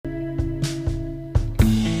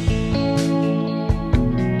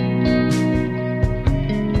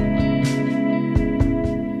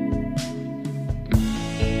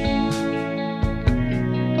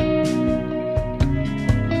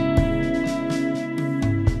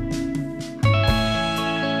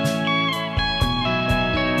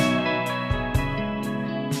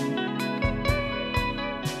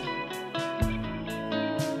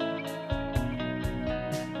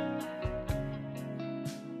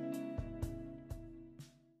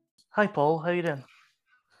Hi, Paul. How you doing?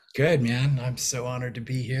 Good, man. I'm so honored to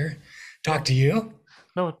be here. Talk to you.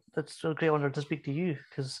 No, it's a great honor to speak to you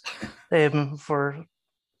because for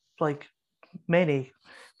like many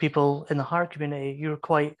people in the heart community, you're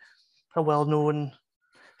quite a well-known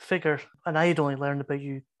figure, and I'd only learned about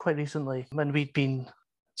you quite recently when we'd been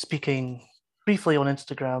speaking briefly on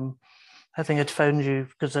Instagram. I think I'd found you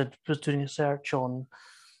because I was doing a search on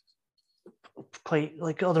quite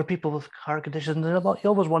like other people with heart conditions, and you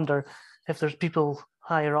always wonder if there's people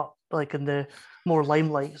higher up, like in the more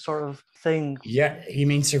limelight sort of thing. Yeah, you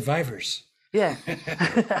mean survivors. Yeah.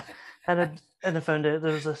 And I found out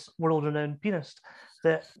there was this world-renowned pianist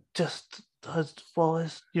that just has, well,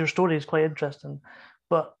 your story is quite interesting,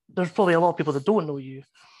 but there's probably a lot of people that don't know you.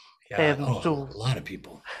 Yeah, Um, oh, so, a lot of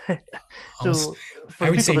people. Almost, so for I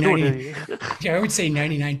the would people say that don't know 90, you, yeah, I would say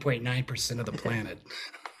 99.9% of the planet.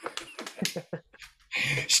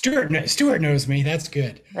 Stuart knows me. That's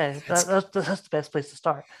good. That's that's the best place to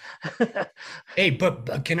start. Hey,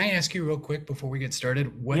 but can I ask you real quick before we get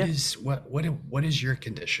started? What Yeah, is what is your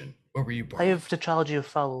condition? What were you I born with? have the trilogy of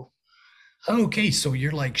Fallow. Okay, so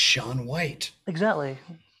you're like Shaun White, Exactly.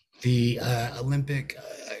 the Olympic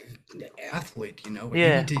athlete, you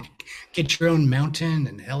Yeah. need to get your own mountain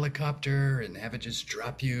and helicopter and have it just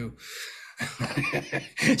drop you. So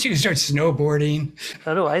you can start snowboarding.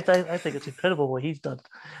 I know. I think it's incredible what he's done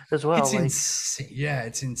as well. It's Like, insane. Yeah,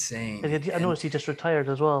 it's insane. I noticed he just retired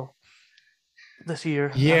as well this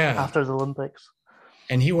year Yeah, after the Olympics.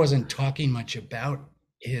 and he wasn't talking much about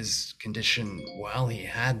his condition while he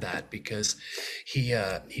had that because he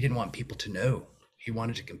didn't want people to know. He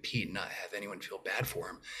wanted to compete and not have anyone feel bad for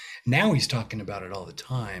him. Now he's talking about it all the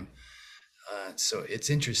time. So it's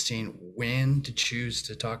interesting when to choose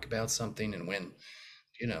to talk about something and when,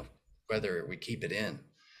 you know, whether we keep it in.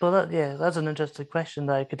 But yeah, that's an interesting question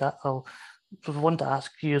that I'll want to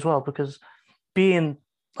ask you as well because being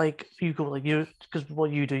like you go like you because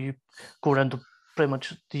what you do you go around pretty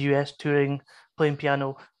much the US touring playing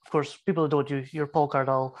piano. Of course, people that don't do you're Paul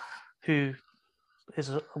Cardall, who is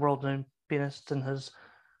a world-renowned pianist and has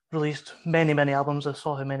released many albums. I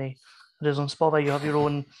saw how many it is on Spotify. You have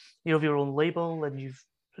your own label and you've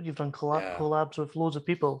done Yeah. collabs with loads of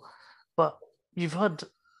people, but you've had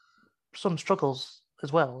some struggles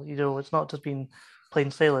as well. It's not just been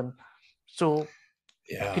plain sailing. So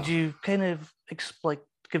could Yeah. you kind of like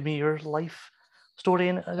give me your life story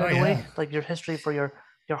Oh, in a way, yeah. like your history for your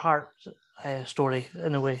heart story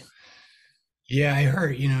in a way? Yeah. I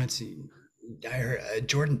heard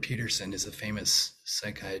Jordan Peterson is a famous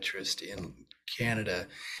psychiatrist in Canada.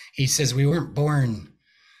 He says, we weren't born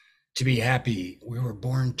to be happy, we were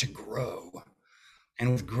born to grow. And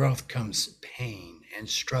with growth comes pain and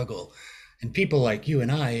struggle. And people like you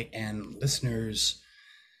and I and listeners,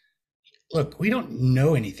 look, we don't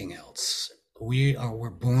know anything else. We're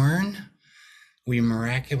born, we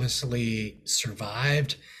miraculously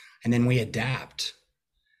survived, and then we adapt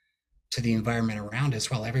to the environment around us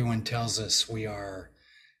while everyone tells us we are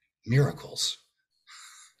miracles.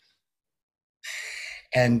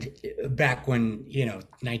 And back when,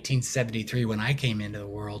 1973, when I came into the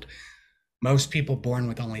world, most people born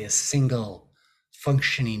with only a single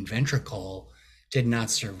functioning ventricle did not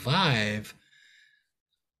survive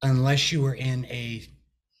unless you were in a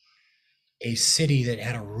city that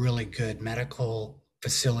had a really good medical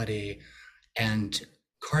facility and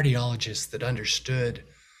cardiologists that understood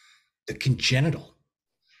the congenital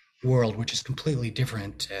world, which is completely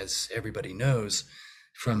different, as everybody knows,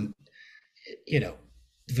 from you know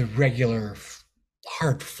the regular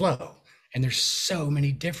heart flow. And there's so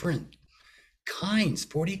many different kinds.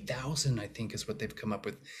 40,000, I think, is what they've come up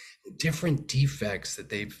with, different defects that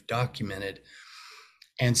they've documented.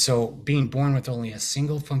 And so, being born with only a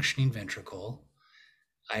single functioning ventricle,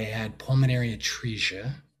 I had pulmonary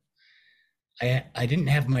atresia. I didn't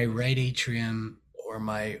have my right atrium or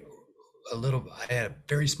I had a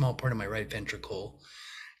very small part of my right ventricle,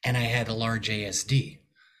 and I had a large ASD.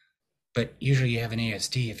 But usually you have an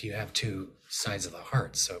ASD if you have two sides of the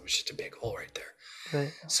heart. So it was just a big hole right there.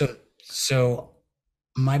 Right. So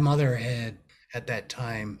my mother had at that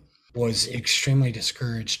time was extremely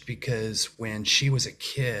discouraged because when she was a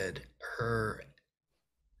kid, her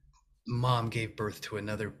mom gave birth to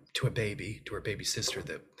a baby, to her baby sister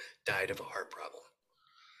that died of a heart problem.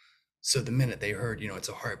 So the minute they heard, it's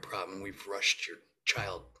a heart problem, we've rushed your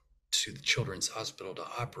child to the children's hospital to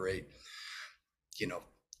operate, you know,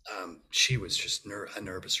 she was just a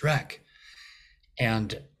nervous wreck.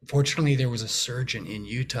 And fortunately, there was a surgeon in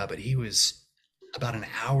Utah, but he was about an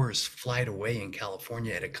hour's flight away in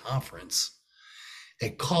California at a conference. They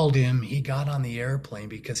called him. He got on the airplane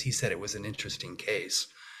because he said it was an interesting case.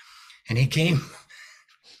 And he came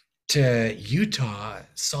to Utah,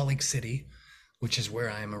 Salt Lake City, which is where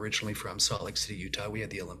I am originally from, Salt Lake City, Utah. We had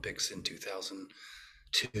the Olympics in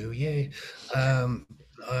 2002. Yay. Um,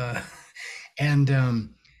 uh, and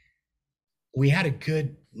we had a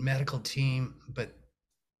good medical team,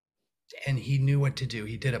 and he knew what to do.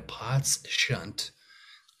 He did a POTS shunt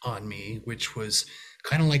on me, which was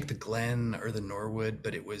kind of like the Glen or the Norwood,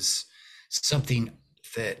 but it was something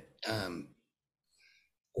that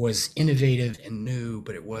was innovative and new,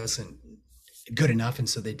 but it wasn't good enough. And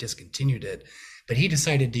so they discontinued it. But he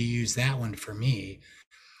decided to use that one for me.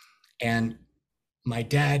 And my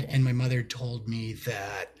dad and my mother told me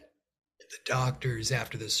that the doctors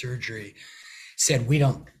after the surgery said, "We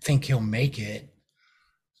don't think he'll make it."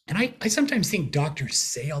 And I sometimes think doctors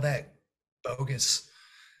say all that bogus,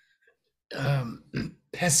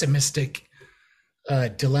 pessimistic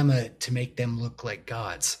dilemma to make them look like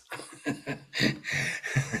gods.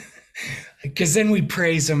 Because then we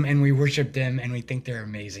praise them and we worship them and we think they're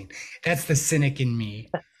amazing. That's the cynic in me.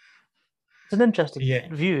 It's an interesting Yeah.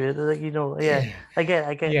 view. Like, yeah, Yeah. I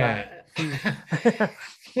get that Yeah. view.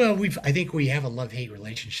 Well, I think we have a love-hate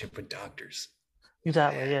relationship with doctors.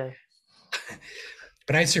 Exactly, yeah.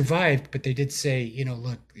 But I survived, but they did say,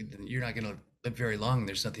 look, you're not going to live very long.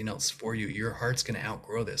 There's nothing else for you. Your heart's going to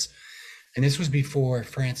outgrow this. And this was before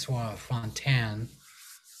Francois Fontaine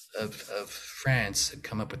of France had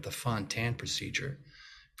come up with the Fontaine procedure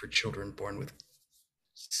for children born with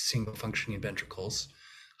single functioning ventricles,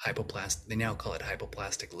 hypoplastic. They now call it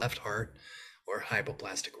hypoplastic left heart or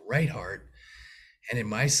hypoplastic right heart. And in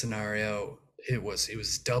my scenario, it was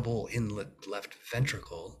double inlet left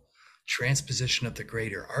ventricle, transposition of the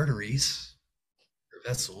greater arteries or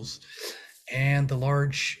vessels, and the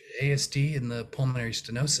large ASD and the pulmonary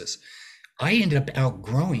stenosis. I ended up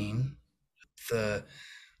outgrowing the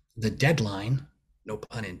deadline, no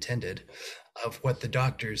pun intended, of what the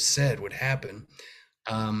doctors said would happen.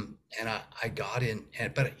 And I got in,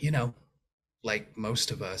 but like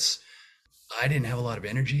most of us, I didn't have a lot of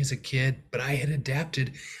energy as a kid, but I had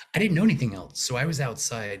adapted. I didn't know anything else. So I was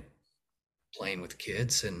outside playing with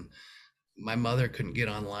kids, and my mother couldn't get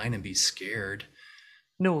online and be scared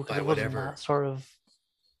No, because by it wasn't that whatever. sort of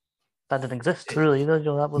that didn't exist really.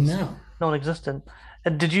 That was No, non-existent.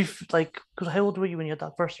 And did you like? Because how old were you when you had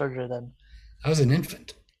that first surgery then? I was an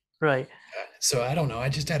infant. Right. So I don't know.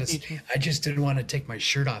 You- I just didn't want to take my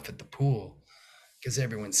shirt off at the pool because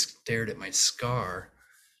everyone stared at my scar,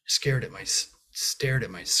 stared at my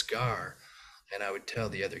scar. And I would tell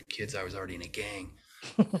the other kids I was already in a gang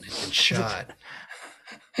and had been shot.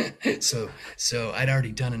 So I'd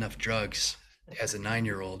already done enough drugs as a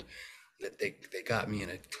 9-year-old that they got me in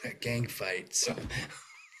a gang fight. So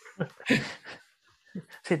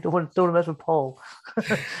Say, don't mess with Paul.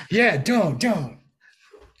 yeah, don't.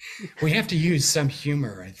 We have to use some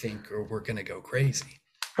humor, I think, or we're gonna go crazy.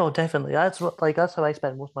 Oh, definitely. That's how I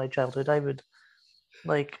spent most of my childhood. I would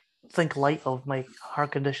like think light of my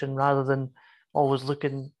heart condition rather than always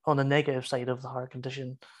looking on the negative side of the heart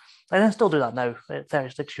condition. And I still do that now at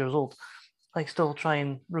 36 years old. I still try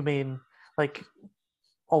and remain like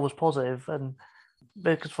always positive. And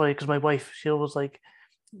it's funny because my wife, she always like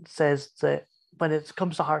says that when it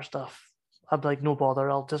comes to heart stuff, I'm like, no bother,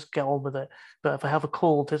 I'll just get on with it. But if I have a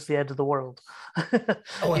cold, it's the end of the world.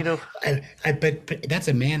 Oh, you know, but that's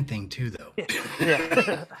a man thing too, though.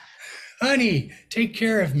 yeah. Honey, take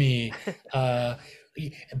care of me. Uh,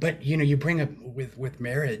 but you bring up with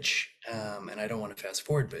marriage, and I don't want to fast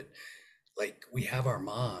forward, but like we have our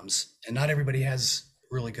moms, and not everybody has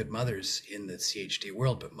really good mothers in the CHD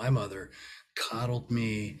world, but my mother coddled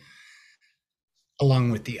me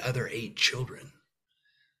along with the other 8 children.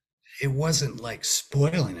 It wasn't like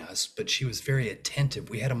spoiling us, but she was very attentive.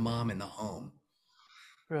 We had a mom in the home.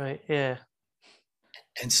 Right, yeah.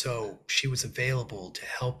 And so she was available to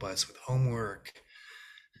help us with homework,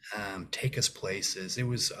 take us places. It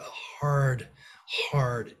was a hard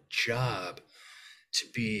job to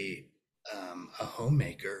be a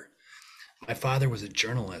homemaker. My father was a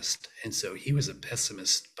journalist, and so he was a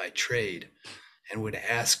pessimist by trade and would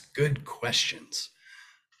ask good questions.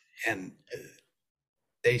 And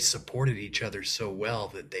they supported each other so well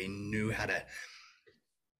that they knew how to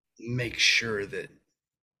make sure that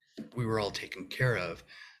we were all taken care of.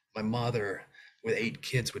 My mother, with 8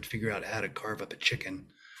 kids, would figure out how to carve up a chicken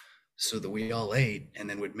so that we all ate and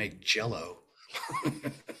then would make jello.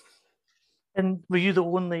 And were you the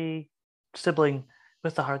only sibling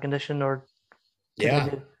with the heart condition, or did Yeah,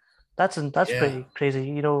 any? That's yeah. pretty crazy,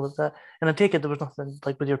 that. And I take it there was nothing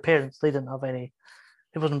like with your parents; they didn't have any.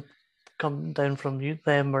 It wasn't come down from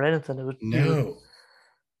them or anything. It was you. No,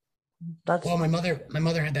 That's Well, my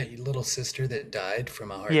mother had that little sister that died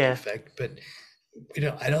from a heart yeah. defect, but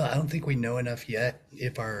I don't think we know enough yet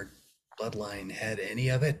if our bloodline had any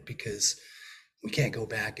of it, because we can't go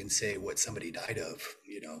back and say what somebody died of,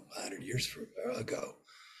 100 years ago.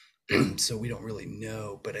 So we don't really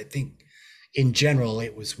know. But I think in general,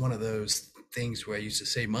 it was one of those things where I used to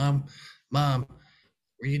say, Mom,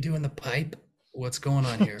 were you doing the pipe? What's going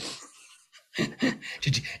on here?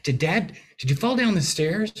 Did you fall down the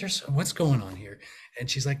stairs or what's going on here? And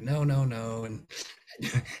she's like, no, no, no. And,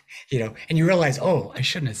 and you realize, oh, I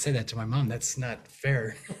shouldn't have said that to my mom. That's not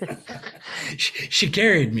fair. She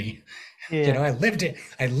carried me. Yeah. I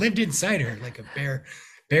lived inside her like a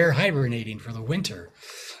bear hibernating for the winter,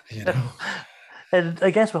 you know. And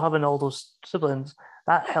I guess with having all those siblings,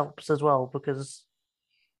 that helps as well because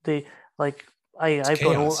they like It's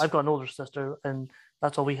chaos. I've got an older sister and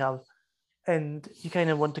that's all we have. And you kind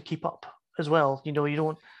of want to keep up as well. You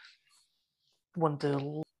don't want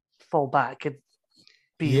to fall back and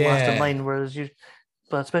be last in Yeah. line,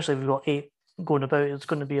 but especially if you've got eight going about, it's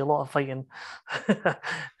going to be a lot of fighting.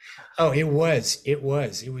 Oh, it was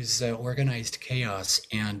organized chaos.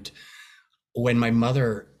 And when my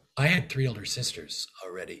mother, I had three older sisters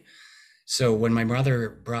already. So when my mother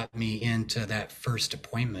brought me into that first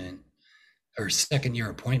appointment or second year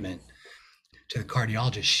appointment to the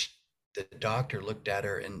cardiologist, the doctor looked at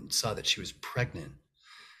her and saw that she was pregnant.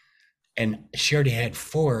 And she already had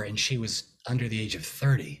four and she was under the age of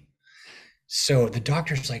 30. So the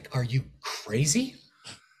doctor's like, "Are you crazy?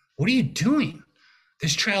 What are you doing?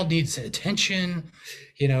 This child needs attention,"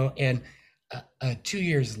 And 2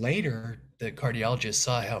 years later, the cardiologist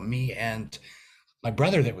saw how me and my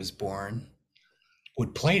brother that was born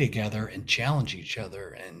would play together and challenge each other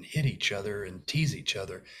and hit each other and tease each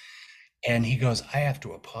other. And he goes, "I have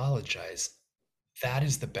to apologize. That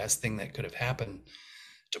is the best thing that could have happened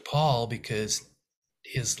to Paul because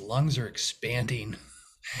his lungs are expanding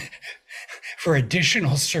for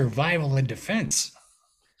additional survival and defense."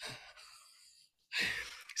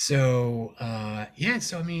 So, yeah,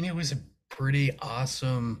 so I mean, it was a pretty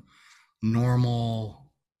awesome,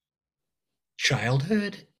 normal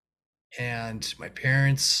childhood. And my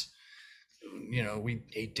parents, we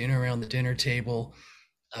ate dinner around the dinner table.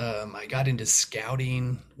 I got into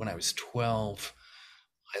scouting when I was 12.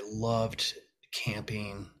 I loved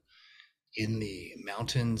camping in the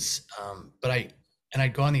mountains.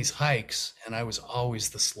 I'd go on these hikes and I was always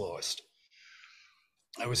the slowest.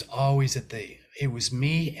 I was always it was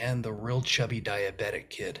me and the real chubby diabetic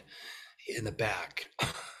kid in the back.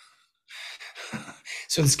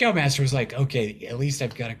 So the scoutmaster was like, "Okay, at least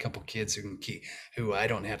I've got a couple kids who I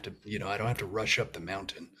don't have to, I don't have to rush up the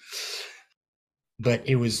mountain." But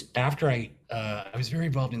it was after I was very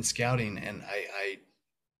involved in scouting, and I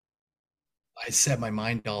set my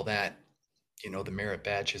mind to all that, the merit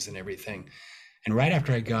badges and everything. And right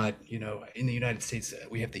after I got, in the United States,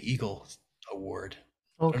 we have the Eagle Award.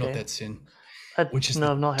 I don't know if Okay, that's in, I which is no,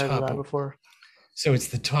 the I've not heard of top. that before. So it's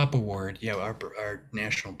the top award. Yeah, our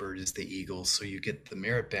national bird is the eagle. So you get the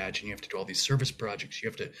merit badge, and you have to do all these service projects.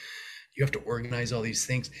 You have to organize all these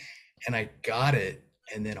things, and I got it.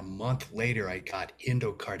 And then a month later, I got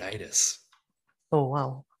endocarditis, Oh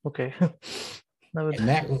wow, okay, that would and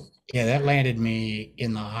that landed me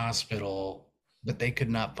in the hospital. But they could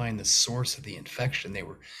not find the source of the infection. They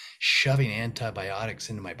were shoving antibiotics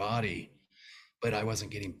into my body, but I wasn't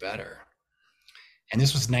getting better. And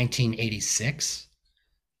this was 1986.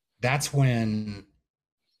 That's when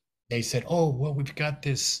they said, "Oh, well, we've got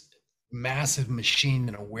this massive machine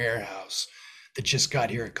in a warehouse that just got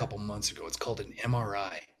here a couple months ago. It's called an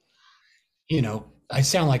MRI." I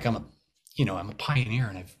sound like I'm a pioneer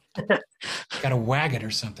and I've got a wagon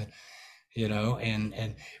or something,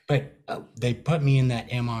 but they put me in that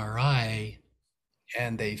MRI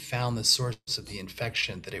and they found the source of the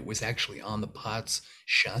infection, that it was actually on the POTS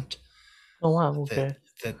shunt oh wow, that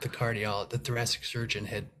okay, the thoracic surgeon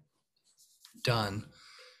had done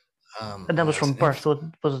and that when was I was from an birth,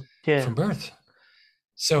 infant was it? Yeah, from birth.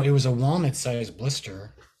 So it was a walnut-sized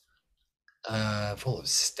blister full of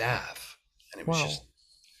staph, and it was just wow,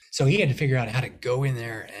 so he had to figure out how to go in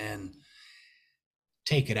there and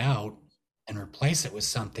take it out and replace it with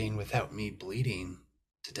something without me bleeding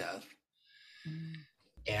to death.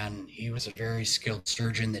 And he was a very skilled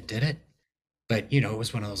surgeon that did it. But it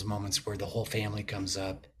was one of those moments where the whole family comes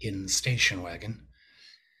up in the station wagon,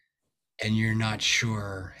 and you're not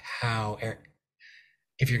sure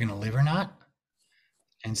if you're going to live or not.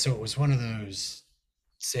 And so it was one of those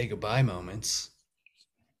say goodbye moments.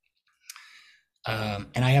 And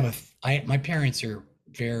my parents are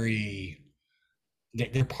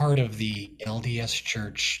they're part of the LDS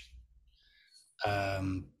church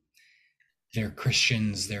Um, they're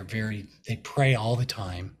Christians. They pray all the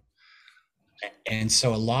time. And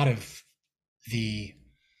so the,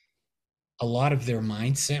 a lot of their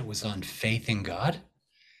mindset was on faith in God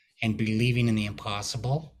and believing in the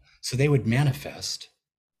impossible. So they would manifest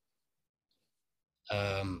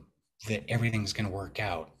that everything's going to work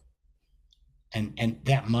out. And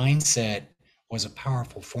that mindset was a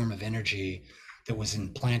powerful form of energy that was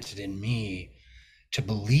implanted in me to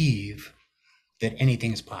believe that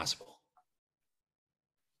anything is possible.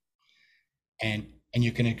 And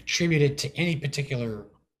you can attribute it to any particular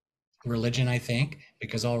religion, I think,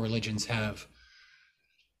 because all religions have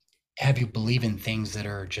you believe in things that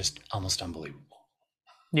are just almost unbelievable.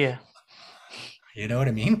 Yeah. You know what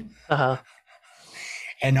I mean? Uh-huh.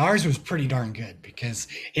 And ours was pretty darn good because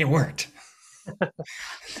it worked.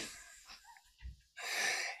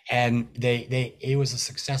 And it was a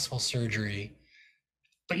successful surgery.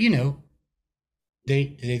 But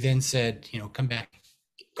they then said,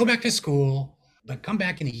 go back to school, but come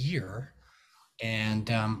back in a year,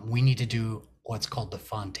 and we need to do what's called the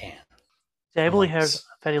Fontan. See, I've only heard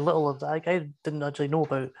very little of that. Like, I didn't actually know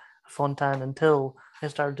about Fontan until I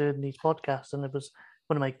started doing these podcasts, and it was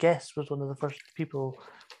one of my guests was one of the first people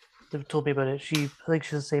that told me about it. I think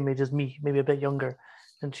she's the same age as me, maybe a bit younger,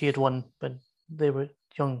 and she had one when they were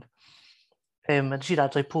young. And she'd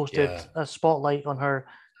actually posted a spotlight on her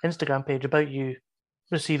Instagram page about you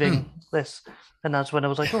receiving this, and that's when I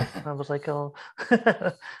was like, oh,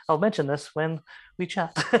 I'll mention this when we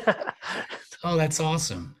chat. Oh, that's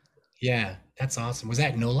awesome. Yeah, that's awesome. Was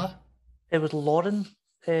that Nola? It was Lauren.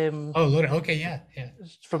 Oh, Lauren. Okay, yeah.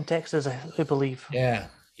 From Texas, I believe. Yeah.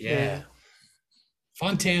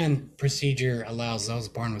 Fontan procedure allows those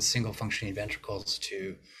born with single functioning ventricles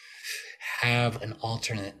to have an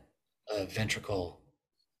alternate ventricle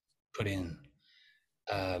put in.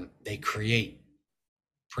 They create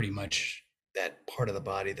pretty much that part of the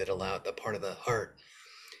body that allowed the part of the heart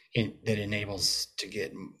that enables to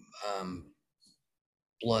get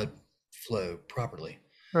blood flow properly.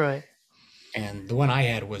 Right. And the one I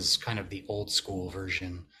had was kind of the old school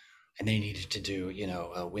version, and they needed to do,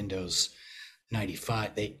 Windows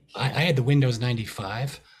 95. I had the Windows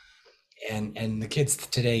 95, and the kids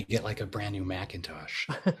today get like a brand new Macintosh.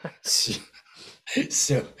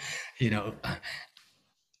 so,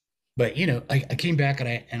 but I came back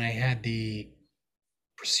and I had the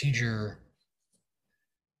procedure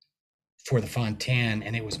for the Fontan,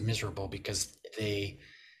 and it was miserable because they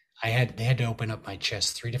had to open up my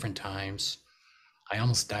chest 3 different times. I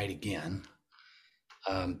almost died again.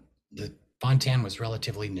 The Fontan was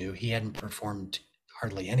relatively new. He hadn't performed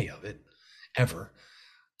hardly any of it ever.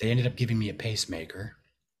 They ended up giving me a pacemaker.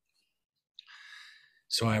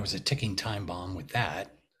 So I was a ticking time bomb with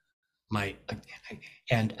that.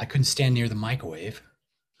 And I couldn't stand near the microwave.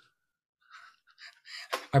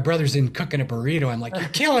 My brother's in cooking a burrito. I'm like, you're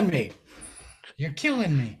killing me. You're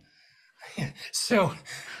killing me. So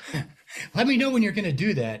let me know when you're going to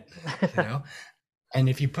do that, And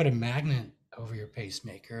if you put a magnet over your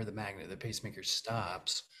pacemaker, the pacemaker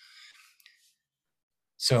stops.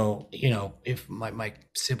 So, if my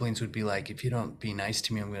siblings would be like, if you don't be nice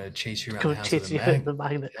to me, I'm going to chase you around the house with a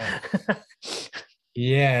magnet.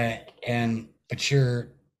 Yeah. But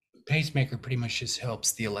your pacemaker pretty much just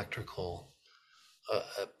helps the electrical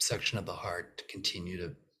section of the heart to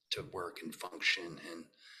continue to work and function.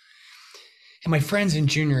 And my friends in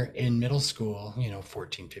middle school,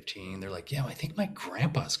 14, 15, they're like, yeah, I think my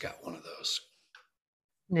grandpa's got one of those.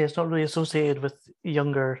 Yeah, it's not really associated with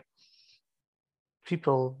younger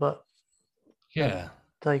people, but yeah,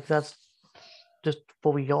 like that's just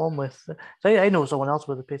what we got on with. I know someone else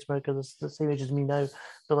with a pacemaker that's the same age as me now,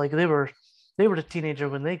 but like they were a teenager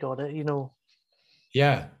when they got it,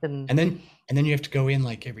 Yeah, and then you have to go in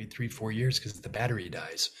like every 3-4 years because the battery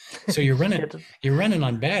dies. So you're running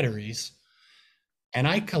on batteries. And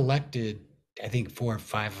I collected, I think, 4 or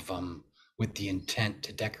 5 of them with the intent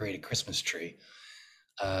to decorate a Christmas tree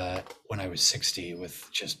when I was 60 with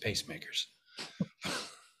just pacemakers.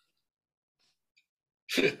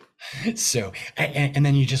 So, and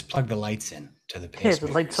then you just plug the lights in to the pacemaker.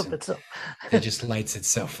 It lights up itself. It just lights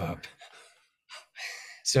itself up.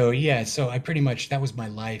 So yeah, so I pretty much, that was my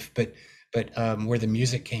life. But where the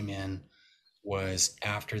music came in was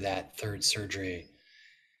after that 3rd surgery.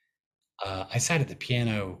 I sat at the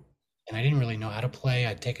piano and I didn't really know how to play.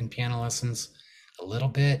 I'd taken piano lessons a little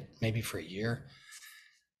bit, maybe for a year,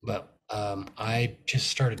 but I just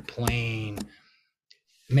started playing,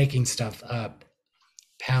 making stuff up,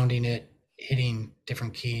 pounding it, hitting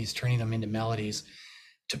different keys, turning them into melodies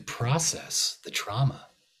to process the trauma.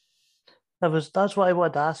 That's what I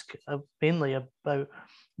wanted to ask mainly about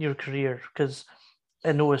your career because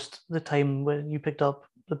I noticed the time when you picked up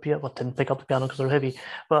the piano. Well, didn't pick up the piano because they're heavy,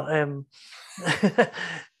 but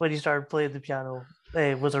when you started playing the piano,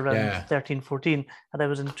 was around Yeah. 13, 14, and I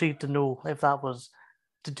was intrigued to know if that was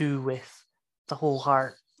to do with the whole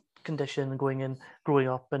heart condition going in, growing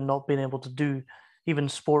up, and not being able to do even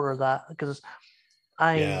sport or that. Because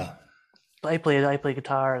I Yeah. I play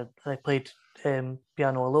guitar and I played piano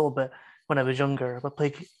a little bit when I was younger. I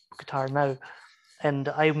play guitar now, and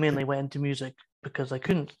I mainly went into music because I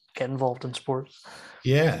couldn't get involved in sports.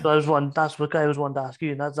 Yeah. So I was one. That's what I was one to ask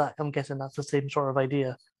you, and that's that. I'm guessing that's the same sort of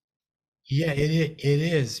idea. Yeah, it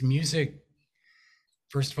is. Music,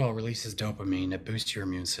 first of all, releases dopamine. It boosts your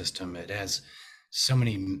immune system. It has so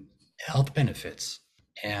many health benefits.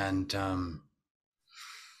 And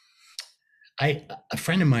a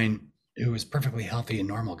friend of mine who was perfectly healthy and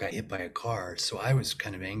normal got hit by a car. So I was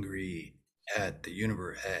kind of angry at the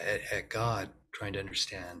universe, at God, trying to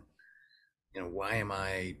understand, why am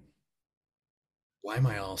I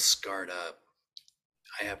all scarred up?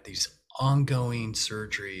 I have these ongoing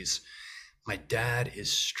surgeries. My dad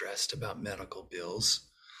is stressed about medical bills.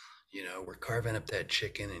 We're carving up that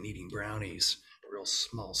chicken and eating brownies, real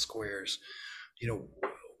small squares. You know,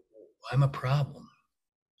 I'm a problem.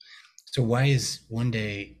 So why is one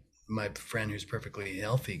day my friend who's perfectly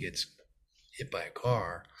healthy gets hit by a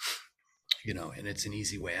car, and it's an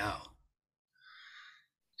easy way out?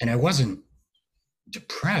 And I wasn't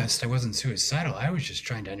depressed. I wasn't suicidal. I was just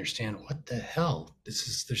trying to understand what the hell.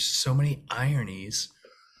 There's so many ironies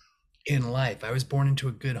in life. I was born into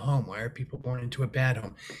a good home. Why are people born into a bad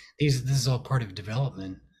home? This is all part of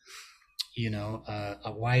development.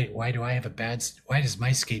 Why do I have a why does my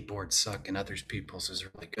skateboard suck and others people's is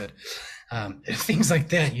really good? Things like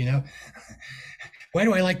that. Why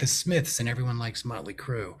do I like the Smiths and everyone likes Motley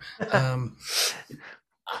Crue? um,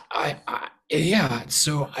 yeah,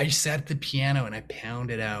 so I sat at the piano and I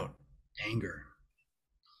pounded out anger.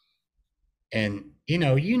 And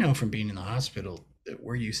from being in the hospital that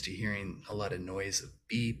we're used to hearing a lot of noise of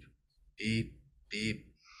beep, beep, beep.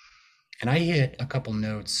 And I hit a couple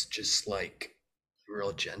notes just like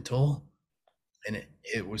real gentle. And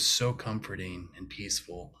it was so comforting and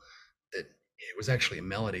peaceful that it was actually a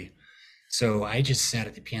melody. So I just sat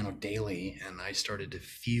at the piano daily and I started to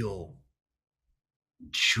feel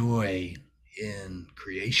joy in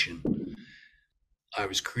creation. I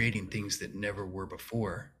was creating things that never were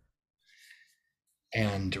before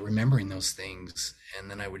and remembering those things. And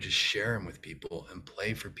then I would just share them with people and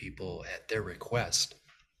play for people at their request.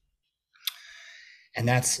 And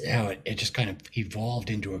that's how it just kind of evolved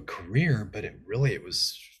into a career, but it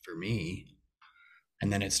was for me.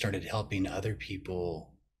 And then it started helping other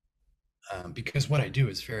people, because what I do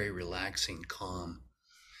is very relaxing, calm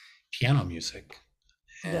piano music.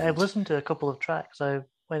 Yeah, I've And listened to a couple of tracks. I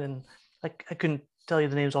went and I couldn't tell you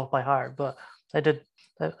the names off by heart, but I did.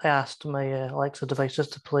 I asked my Alexa device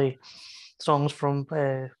just to play songs from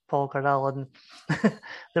Paul Cardall, and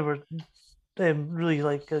they were really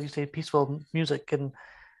like you say peaceful music, and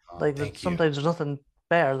like thank you. sometimes there's nothing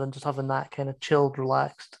better than just having that kind of chilled,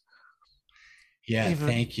 relaxed. Yeah, Even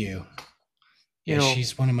thank you. you Yeah, know,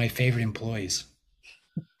 she's one of my favorite employees.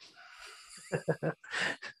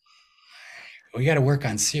 We got to work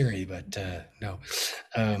on Siri, but no.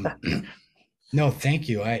 Um, no, thank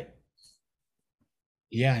you.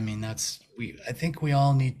 Yeah, I mean, I think we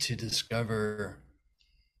all need to discover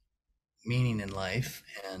meaning in life,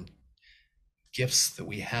 and gifts that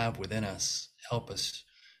we have within us help us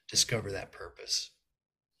discover that purpose,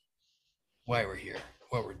 why we're here,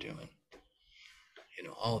 what we're doing,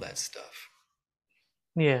 all that stuff.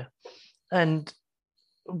 yeah. And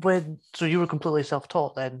when so you were completely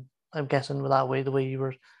self-taught then, I'm guessing with that way, the way you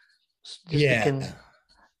were just Yeah. speaking,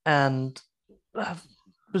 and uh,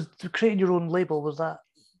 was creating your own label, was that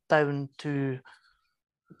down to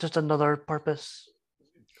just another purpose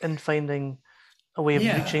in finding a way of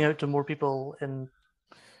reaching Yeah. out to more people and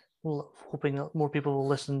hoping that more people will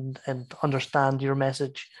listen and understand your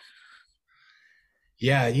message?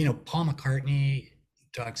 Yeah. Paul McCartney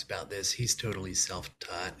talks about this. He's totally self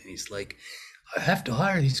taught. And he's like, I have to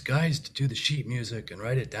hire these guys to do the sheet music and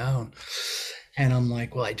write it down. And I'm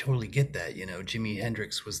like, well, I totally get that. Jimi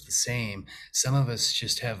Hendrix was the same. Some of us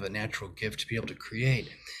just have a natural gift to be able to create.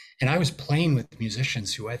 And I was playing with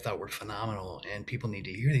musicians who I thought were phenomenal, and people need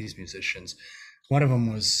to hear these musicians. One of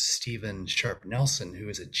them was Stephen Sharp Nelson, who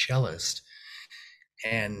is a cellist.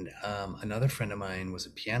 And another friend of mine was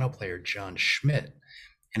a piano player, John Schmidt.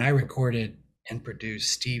 And I recorded and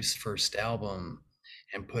produced Steve's first album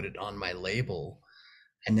and put it on my label.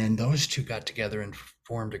 And then those two got together and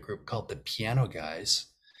formed a group called the Piano Guys,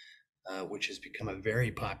 which has become a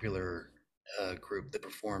very popular group that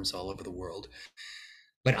performs all over the world.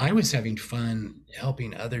 But I was having fun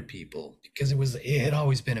helping other people because it had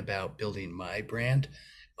always been about building my brand,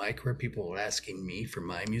 my career. People were asking me for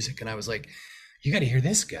my music, and I was like, "You got to hear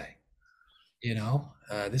this guy.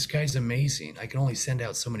 This guy's amazing. I can only send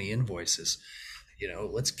out so many invoices.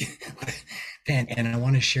 Let's get and I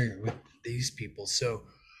want to share it with these people." So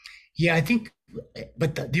yeah, I think,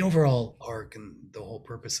 but the overall arc and the whole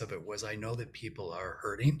purpose of it was I know that people are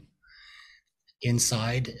hurting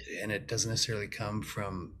inside, and it doesn't necessarily come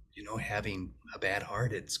from having a bad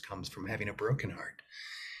heart. It comes from having a broken heart.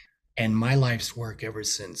 And my life's work ever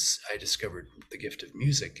since I discovered the gift of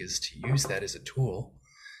music is to use that as a tool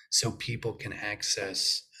so people can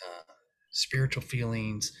access spiritual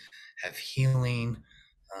feelings, have healing.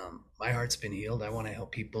 My heart's been healed. I want to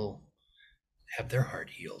help people have their heart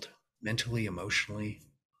healed mentally, emotionally,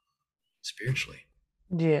 spiritually.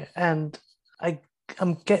 Yeah, and I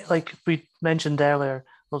I'm get like we mentioned earlier,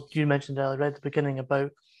 well, you mentioned earlier right at the beginning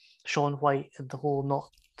about Sean White and the whole not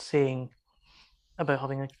saying about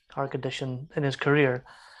having a heart condition in his career.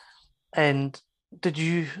 And did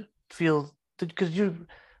you feel because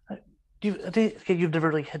I think okay, you've never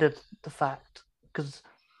really hidden the fact because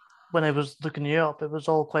when I was looking you up, it was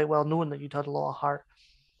all quite well known that you'd had a lot of heart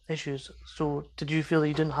issues. So did you feel that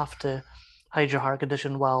you didn't have to hide your heart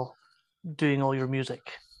condition while doing all your music?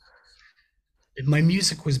 My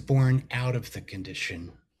music was born out of the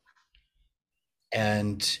condition.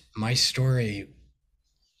 And my story,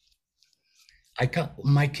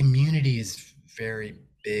 my community is very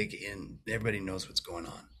big and everybody knows what's going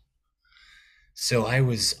on. So I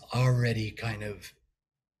was already kind of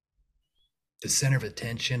the center of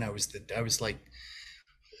attention. I was like,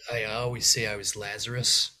 I always say I was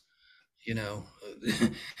Lazarus, you know,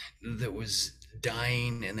 that was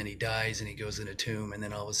dying, and then he dies and he goes in a tomb, and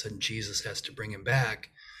then all of a sudden Jesus has to bring him back,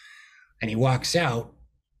 and he walks out,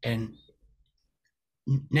 and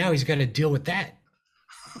now he's got to deal with that.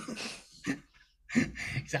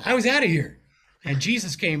 So I was out of here, and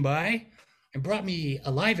Jesus came by and brought me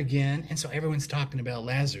alive again, and so everyone's talking about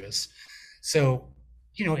Lazarus. So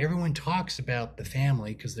everyone talks about the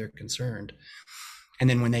family because they're concerned. And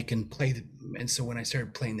then when they can play and so when I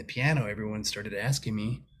started playing the piano, everyone started asking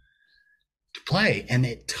me to play, and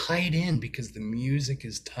it tied in because the music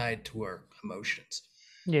is tied to our emotions.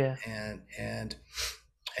 Yeah, And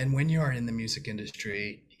when you are in the music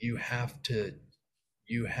industry, you have to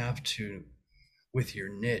with your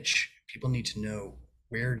niche, people need to know,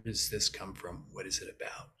 where does this come from? What is it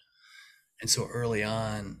about? And so early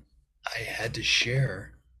on, I had to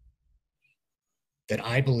share that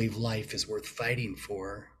I believe life is worth fighting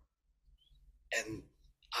for. And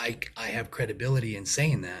I have credibility in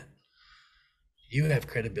saying that. You have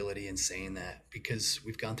credibility in saying that because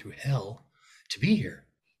we've gone through hell to be here.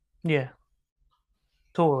 yeah,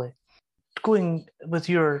 totally. Going with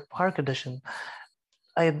your heart condition,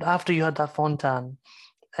 after you had that Fontan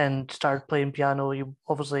and started playing piano, you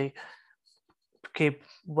obviously became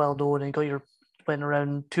well known and went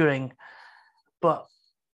around touring. But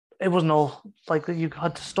it wasn't all like you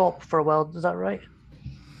had to stop for a while. Is that right?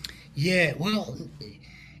 Yeah, well,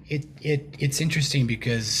 it's interesting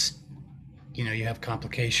because you have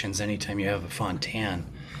complications anytime you have a Fontan,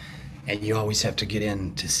 and you always have to get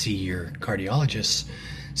in to see your cardiologist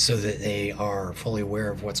so that they are fully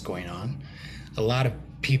aware of what's going on. A lot of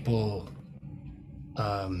people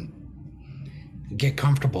um, get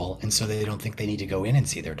comfortable, and so they don't think they need to go in and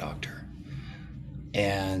see their doctor.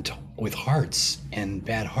 And with hearts and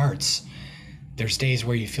bad hearts, there's days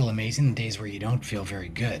where you feel amazing and days where you don't feel very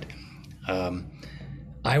good. Um,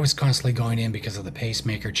 I was constantly going in because of the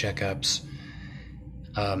pacemaker checkups,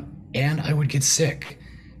 and I would get sick.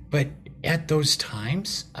 But at those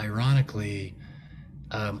times, ironically,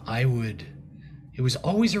 it was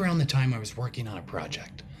always around the time I was working on a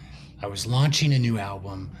project. I was launching a new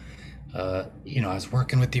album. I was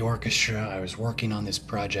working with the orchestra. I was working on this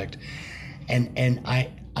project, and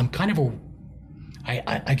I'm kind of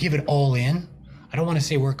I give it all in. I don't want to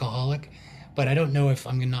say workaholic, but I don't know if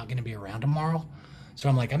I'm not going to be around tomorrow. So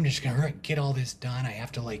I'm like, I'm just going to get all this done. I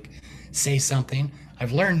have to say something.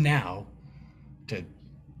 I've learned now to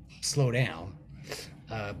slow down,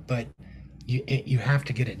 but you have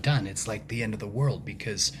to get it done. It's like the end of the world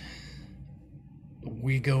because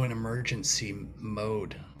we go in emergency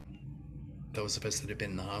mode. Those of us that have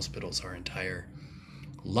been in the hospitals our entire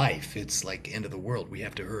life, it's like end of the world. We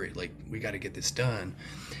have to hurry. Like, we got to get this done.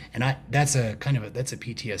 And that's a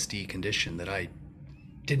PTSD condition that I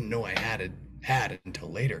didn't know I had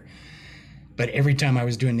until later. But every time I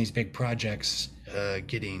was doing these big projects,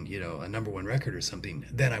 getting, a #1 record or something,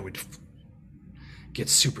 then I would get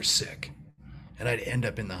super sick and I'd end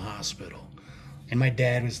up in the hospital. And my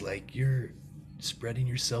dad was like, "You're spreading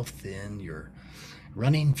yourself thin. You're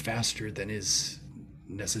running faster than is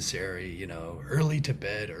necessary. Early to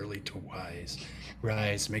bed, early to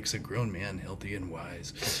rise makes a grown man healthy and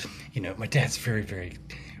wise." My dad's very, very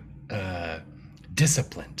uh,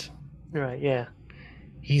 disciplined. Right. Yeah.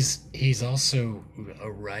 He's also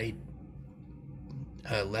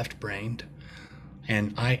left-brained,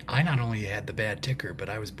 and I not only had the bad ticker, but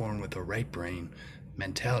I was born with a right brain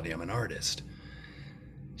mentality. I'm an artist,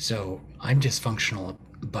 so I'm dysfunctional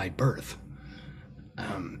by birth,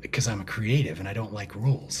 because I'm a creative and I don't like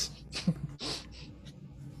rules.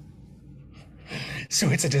 So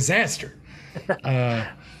it's a disaster. Uh,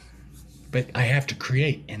 but I have to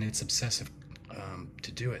create, and it's obsessive,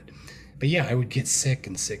 to do it. But yeah, I would get sick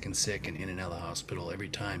and sick and sick and in and out of the hospital every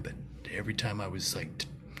time. But every time I was like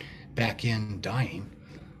back in dying,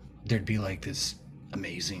 there'd be like this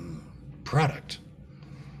amazing product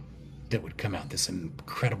that would come out, this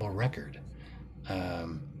incredible record.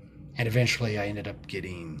 And eventually I ended up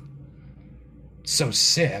getting so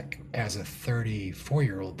sick as a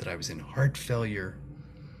 34-year-old that I was in heart failure.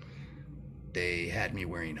 They had me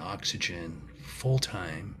wearing oxygen full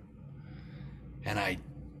time, and I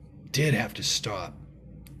did have to stop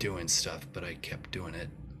doing stuff, but I kept doing it.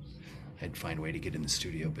 I'd find a way to get in the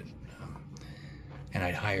studio, and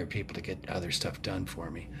I'd hire people to get other stuff done for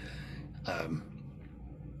me. Um,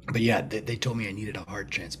 but yeah, they told me I needed a heart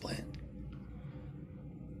transplant.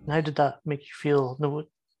 And how did that make you feel? No,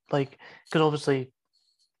 like, because obviously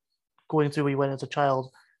going through what you went as a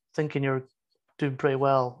child, thinking you're doing pretty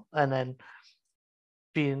well, and then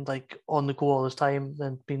being like on the go all this time,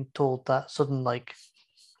 and being told that sudden like,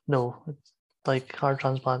 no, it's like heart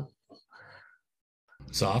transplant.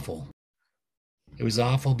 It's awful. It was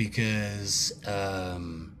awful because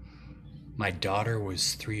my daughter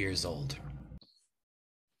was 3 years old,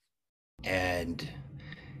 and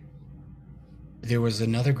there was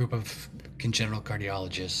another group of congenital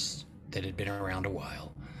cardiologists that had been around a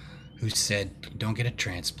while who said, "Don't get a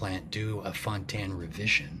transplant, do a Fontan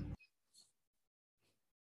revision."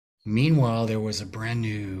 Meanwhile, there was a brand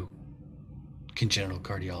new congenital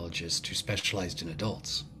cardiologist who specialized in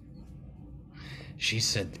adults. She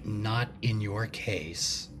said, "Not in your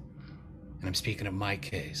case," and I'm speaking of my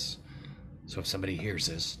case. So if somebody hears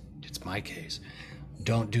this, it's my case.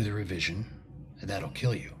 "Don't do the revision, that'll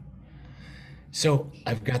kill you." So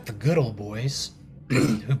I've got the good old boys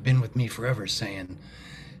who've been with me forever saying,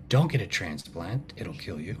 "Don't get a transplant, it'll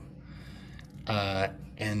kill you."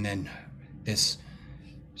 And then this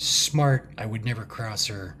smart, I would never cross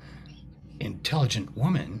her, intelligent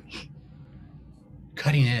woman,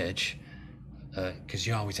 cutting edge, because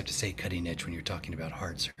you always have to say cutting edge when you're talking about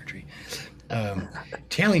heart surgery,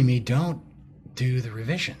 telling me don't do the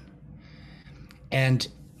revision. And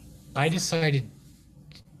I decided,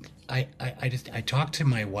 I talked to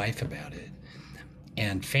my wife about it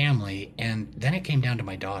and family, and then it came down to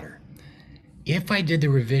my daughter. If I did the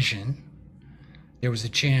revision, there was a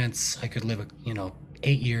chance I could live,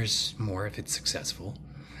 8 years more if it's successful,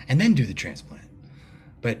 and then do the transplant.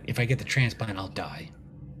 But if I get the transplant, I'll die.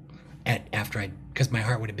 Because my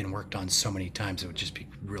heart would have been worked on so many times, it would just be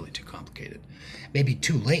really too complicated. Maybe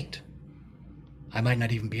too late. I might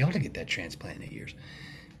not even be able to get that transplant in 8 years.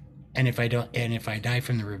 And if I die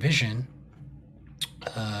from the revision,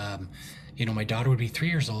 my daughter would be 3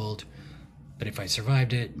 years old, but if I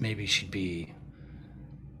survived it, maybe she'd be,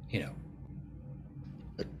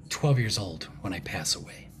 12 years old when I pass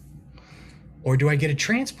away. Or do I get a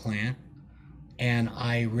transplant and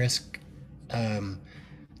I risk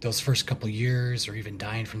those first couple years or even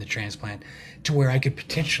dying from the transplant to where I could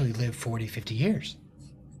potentially live 40, 50 years?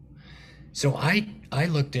 So I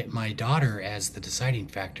looked at my daughter as the deciding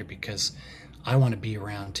factor, because I want to be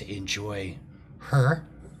around to enjoy her,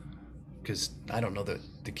 because I don't know that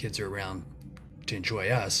the kids are around to enjoy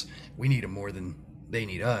us. We need them more than they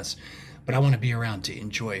need us. But I want to be around to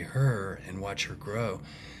enjoy her and watch her grow.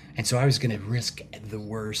 And so I was going to risk the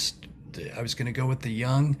worst. I was going to go with the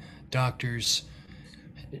young doctor's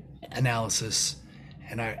analysis,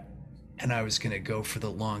 and I was going to go for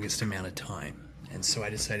the longest amount of time. And so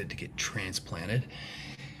I decided to get transplanted.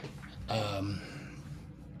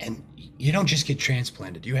 And you don't just get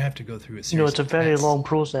transplanted. You have to go through a series It's a very long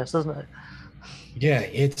process, isn't it? Yeah,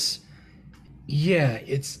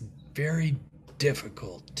 it's very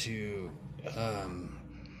difficult to.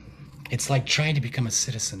 It's like trying to become a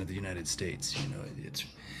citizen of the United States.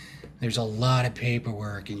 There's a lot of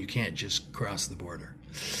paperwork, and you can't just cross the border.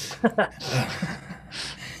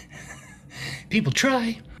 People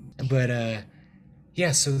try, but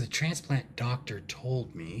yeah. So the transplant doctor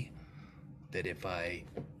told me that if I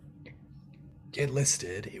get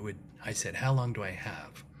listed, it would. I said, "How long do I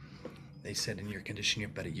have?" They said, "In your condition, you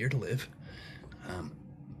have about a year to live,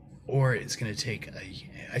 or it's going to take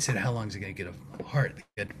a." I said, "How long is it going to get a heart?"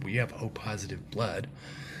 We have O positive blood,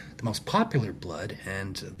 the most popular blood,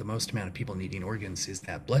 and the most amount of people needing organs is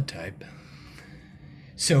that blood type.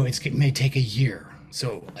 So it may take a year.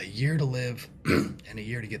 So a year to live and a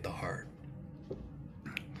year to get the heart.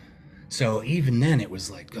 So even then, it was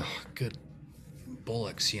like, oh, good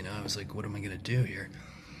bullocks, you know. I was like, what am I going to do here?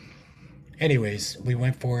 Anyways, we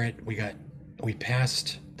went for it. We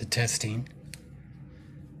passed the testing,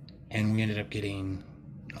 and we ended up getting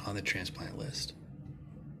on the transplant list.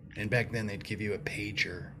 And back then, they'd give you a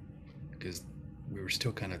pager because we were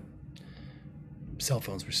still kind of cell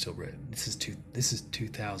phones were still red. This is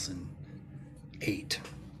 2008.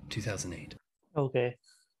 2008. Okay.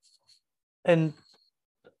 And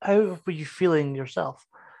how were you feeling yourself?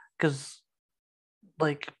 Because,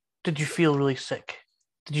 like, did you feel really sick?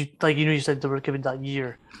 Did you, like, you said they were giving that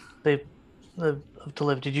year they, to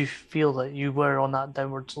live. Did you feel that you were on that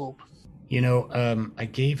downward slope? You know, I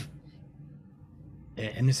gave,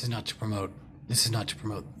 and this is not to promote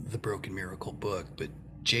the Broken Miracle book, but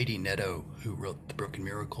J.D. Netto, who wrote the Broken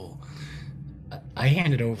Miracle, I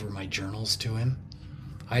handed over my journals to him.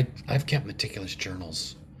 I've kept meticulous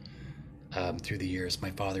journals through the years,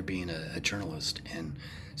 my father being a journalist. And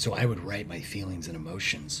so I would write my feelings and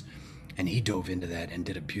emotions. And he dove into that and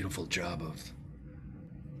did a beautiful job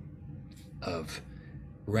of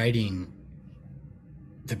writing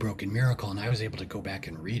the Broken Miracle. And I was able to go back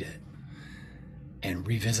and read it and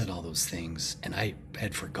revisit all those things. And I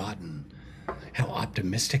had forgotten how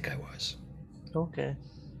optimistic I was. Okay.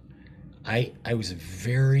 I was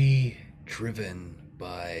very driven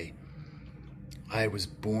by, I was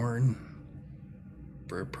born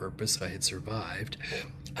for a purpose. I had survived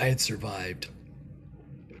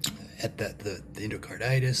at the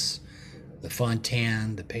endocarditis, the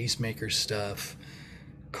Fontan, the pacemaker stuff,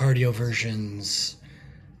 cardioversions.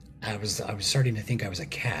 I was starting to think I was a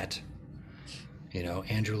cat, you know,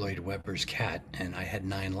 Andrew Lloyd Webber's cat, and I had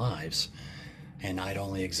 9 lives, and I'd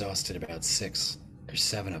only exhausted about 6 or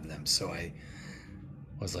 7 of them. So I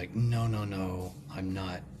was like, no, no, no, I'm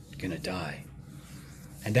not gonna die.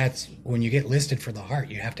 And that's when you get listed for the heart,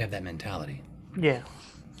 you have to have that mentality. Yeah.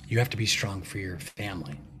 You have to be strong for your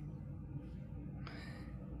family.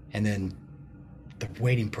 And then the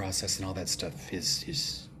waiting process and all that stuff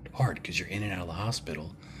is hard because you're in and out of the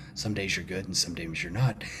hospital. Some days you're good and some days you're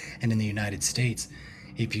not. And in the United States,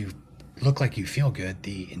 if you look like you feel good,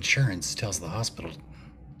 the insurance tells the hospital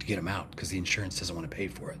to get them out because the insurance doesn't want to pay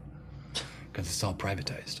for it because it's all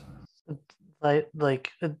privatized. I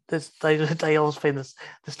always find the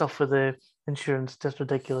stuff with the insurance just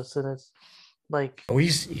ridiculous, and it's like, We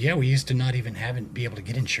used to not even be able to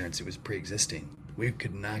get insurance. It was pre-existing. We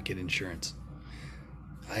could not get insurance.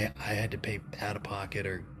 I had to pay out of pocket,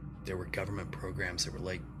 or there were government programs that were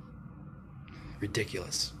like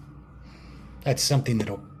ridiculous. That's something that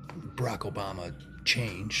Barack Obama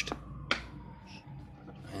changed.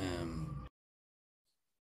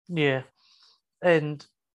 yeah, and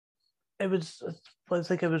it was. I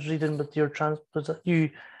think I was reading with your was that you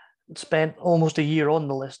spent almost a year on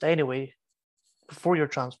the list anyway before your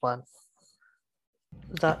transplant.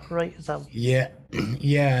 Is that right? Is that Yeah,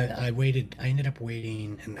 yeah. I ended up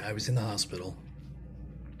waiting, and I was in the hospital.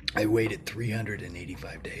 I waited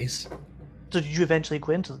 385 days. so? Did you eventually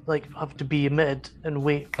go into like have to be admitted and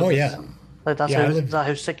wait for Oh this? yeah, Like yeah. I is lived. that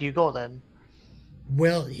how sick you got then?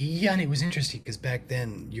 Well, yeah, and it was interesting because back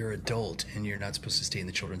then you're adult and you're not supposed to stay in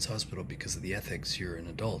the children's hospital because of the ethics. You're an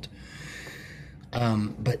adult.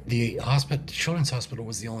 But children's hospital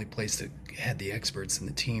was the only place that had the experts and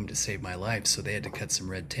the team to save my life. So they had to cut some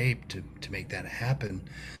red tape to make that happen.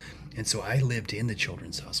 And so I lived in the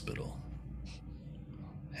children's hospital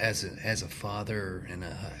as a father and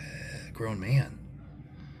a grown man.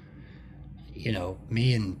 You know,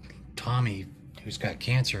 me and Tommy, who's got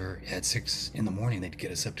cancer, at 6 in the morning, they'd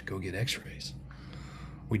get us up to go get X-rays.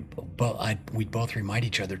 We'd both remind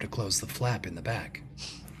each other to close the flap in the back.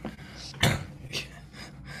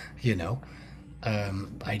 You know,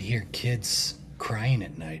 I'd hear kids crying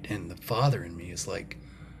at night, and the father in me is like,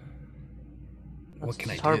 "What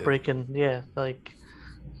can I It's do?" heartbreaking. Yeah, like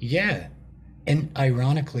Yeah, and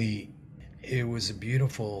ironically, it was a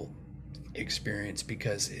beautiful experience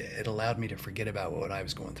because it allowed me to forget about what I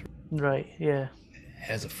was going through. right. Yeah,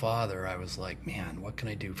 as a father, I was like, man, what can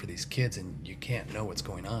I do for these kids? And you can't know what's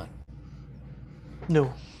going on.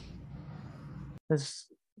 No, it's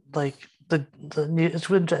like it's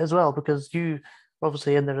weird as well because you were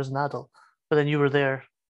obviously in there as an adult, but then you were there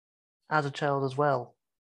as a child as well.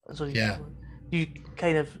 So Yeah. you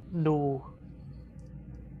kind of know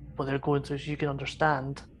what they're going through, so you can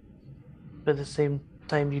understand. But at the same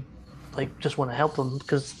time, you like just want to help them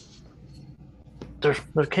because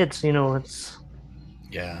they're kids. It's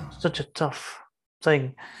Yeah. such a tough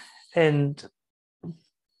thing. And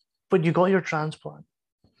when you got your transplant,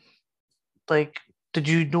 like, did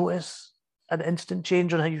you notice an instant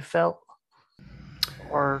change on how you felt,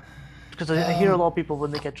 or because I hear a Um, lot of people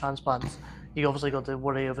when they get transplants, you obviously got the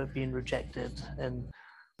worry of it being rejected, and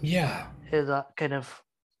yeah. is that kind of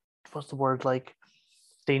what's the word like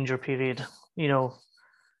danger period, you know?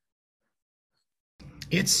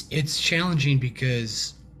 It's challenging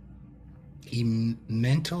because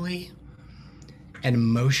mentally and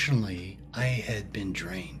emotionally I had been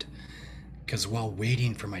drained. Because while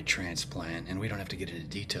waiting for my transplant, and we don't have to get into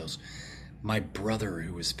details, my brother,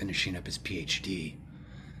 who was finishing up his PhD,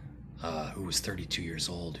 who was 32 years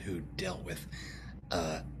old, who dealt with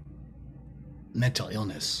mental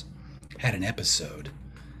illness, had an episode,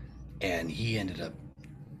 and he ended up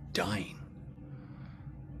dying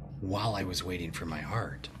while I was waiting for my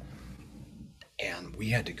heart. And we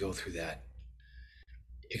had to go through that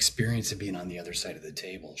experience of being on the other side of the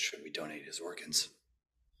table should we donate his organs.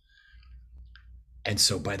 And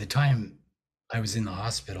so by the time I was in the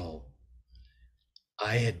hospital,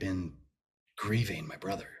 I had been grieving my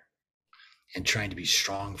brother and trying to be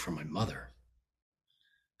strong for my mother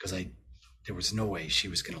because there was no way she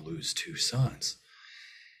was going to lose two sons.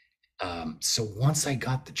 So once I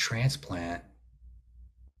got the transplant,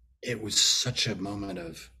 it was such a moment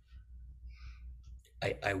of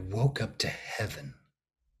I woke up to heaven,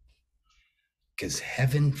 because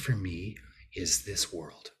heaven for me is this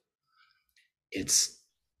world. It's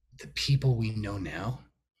the people we know now.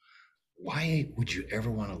 Why would you ever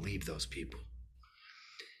want to leave those people?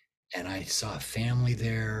 And I saw a family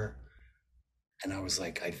there, and I was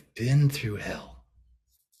like, I've been through hell,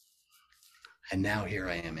 and now here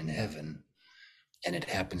I am in heaven, and it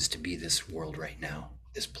happens to be this world right now,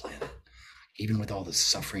 this planet. Even with all the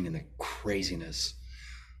suffering and the craziness,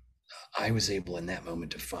 I was able in that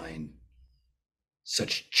moment to find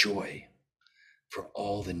such joy for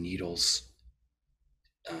all the needles,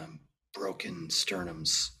 broken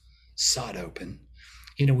sternums, sawed open.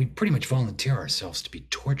 We pretty much volunteer ourselves to be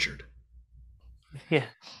tortured. Yeah,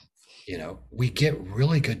 We get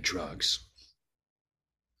really good drugs,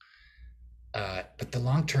 but the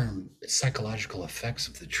long-term psychological effects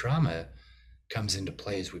of the trauma comes into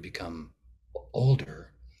play as we become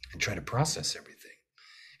older and try to process everything.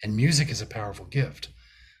 And music is a powerful gift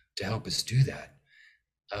to help us do that.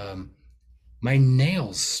 My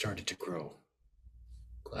nails started to grow.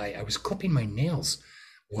 I was clipping my nails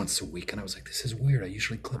once a week, and I was like, this is weird. I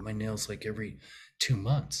usually clip my nails like every 2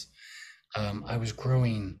 months. I was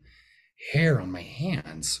growing hair on my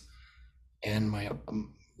hands, and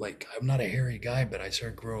I'm not a hairy guy, but I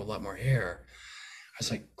started to grow a lot more hair. I was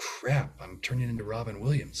like, crap, I'm turning into Robin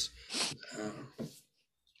Williams.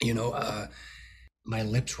 My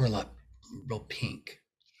lips were a lot real pink.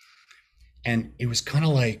 And it was kind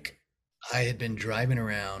of like I had been driving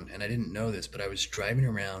around, and I didn't know this, but I was driving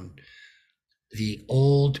around the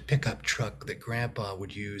old pickup truck that Grandpa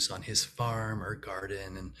would use on his farm or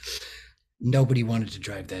garden. And nobody wanted to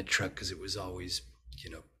drive that truck because it was always,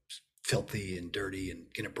 filthy and dirty and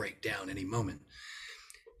going to break down any moment.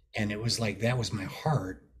 And it was like that was my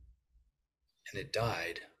heart, and it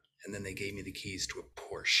died. And then they gave me the keys to a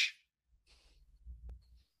Porsche.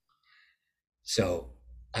 So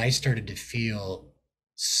I started to feel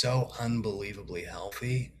so unbelievably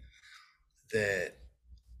healthy that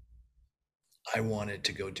I wanted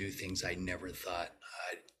to go do things I never thought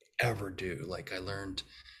I'd ever do. Like I learned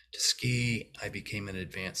to ski. I became an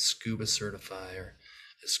advanced scuba certifier,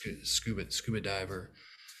 a scuba diver,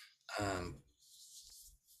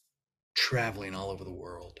 traveling all over the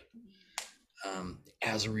world.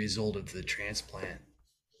 As a result of the transplant,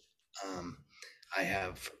 I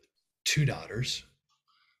have two daughters.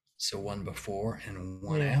 So one before and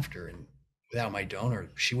one yeah. after. And without my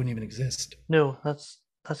donor, she wouldn't even exist. No, that's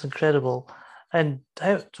incredible. And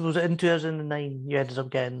how was it in 2009 you ended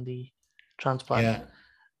up getting the transplant? Yeah.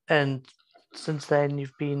 And since then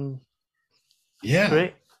you've been Yeah.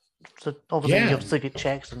 great. So obviously you Yeah. have to get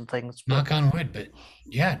checks and things, but Knock on wood. But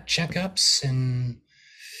yeah, checkups. And,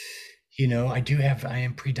 I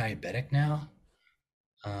am pre diabetic now.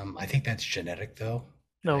 I think that's genetic, though.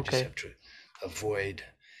 I just okay. have to, avoid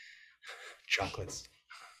chocolates.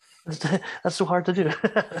 That's so hard to do.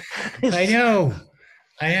 I know.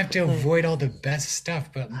 I have to avoid all the best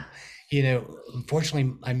stuff, but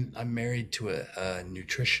unfortunately, I'm married to a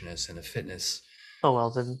nutritionist and a fitness. Oh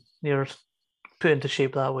well, then you're put into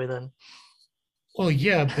shape that way then. Well,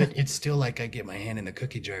 yeah, but it's still like I get my hand in the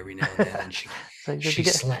cookie jar every now and then, and So did she you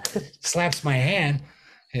get? slaps my hand,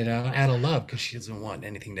 out of love because she doesn't want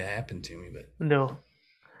anything to happen to me. But No.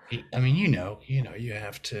 I mean, you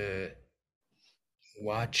have to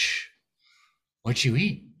watch what you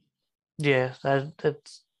eat. Yeah,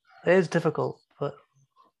 it is difficult, but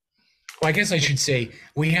Well, I guess I should say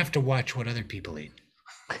we have to watch what other people eat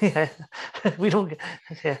yeah, we don't.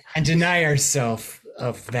 Yeah, and deny ourselves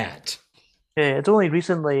of that. yeah. It's only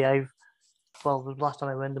recently the last time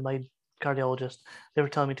I went to my cardiologist, they were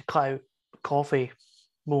telling me to cut out coffee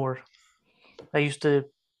more. I used to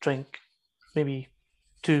drink maybe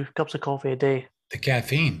 2 cups of coffee a day. The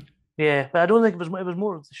caffeine. Yeah, but I don't think it was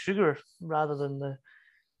more of the sugar rather than the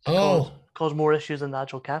Oh, cause more issues than the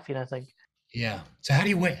actual caffeine, I think. yeah. So how do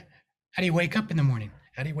you wake? How do you wake up in the morning?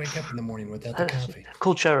 How do you wake up in the morning without the coffee?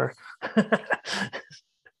 Cold shower.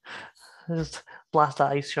 Just blast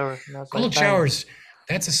that ice shower. And that's Cold like, bang. showers.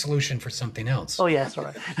 That's a solution for something else. Oh yes, all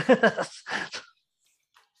right.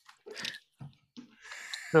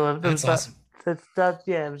 No, it was That's awesome.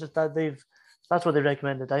 yeah, it was just that that's what they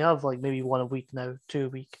recommended. I have like maybe one a week now, 2 a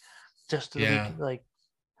week, just to the Yeah. week, like,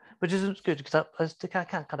 which is good because I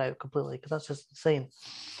can't cut out completely because that's just insane.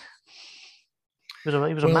 He was a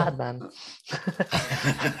Well, madman.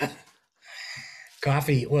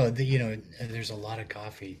 coffee. Well, there's a lot of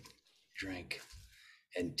coffee drink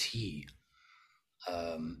and tea.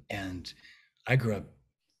 And I grew up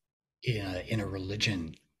in a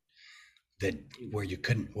religion where you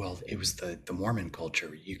couldn't. Well, it was the Mormon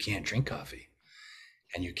culture. You can't drink coffee,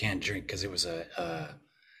 and you can't drink because it was an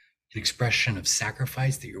expression of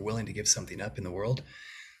sacrifice that you're willing to give something up in the world.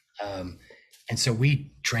 And so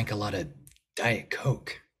we drank a lot of Diet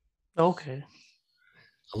Coke, Okay.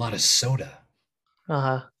 a lot of soda,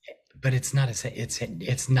 Uh-huh. but it's not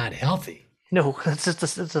healthy. No, it's just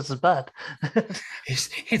as bad.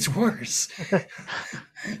 It's worse.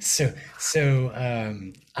 So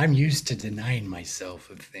I'm used to denying myself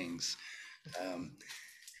of things,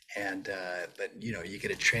 but you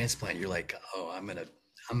get a transplant, you're like, oh, I'm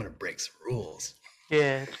gonna break some rules.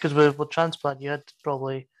 Yeah, because with transplant, you had to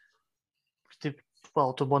probably,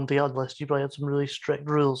 to one the other list, you probably had some really strict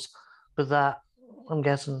rules with that, I'm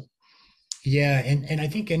guessing. Yeah, and I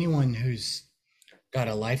think anyone who's got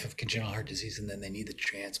a life of congenital heart disease and then they need the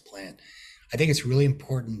transplant, I think it's really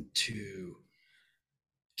important to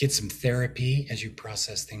get some therapy as you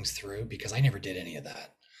process things through, because I never did any of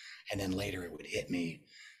that. And then later it would hit me,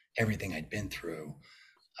 everything I'd been through,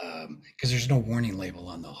 because there's no warning label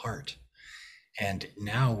on the heart. And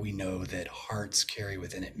now we know that hearts carry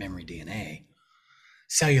within it memory DNA,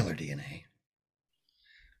 cellular DNA.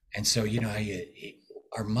 And so,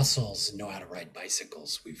 our muscles know how to ride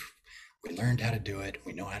bicycles. We learned how to do it.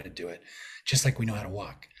 We know how to do it, just like we know how to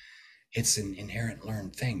walk. It's an inherent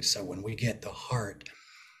learned thing. So when we get the heart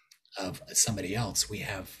of somebody else, we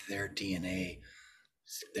have their DNA,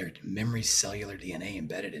 their memory cellular DNA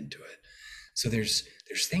embedded into it. So there's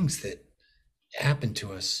things that happen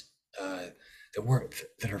to us that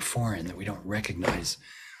are foreign, that we don't recognize.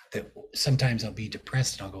 That sometimes I'll be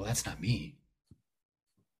depressed and I'll go, that's not me.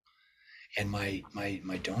 And my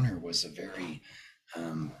donor was a very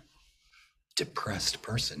depressed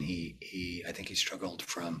person. I think he struggled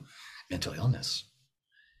from mental illness.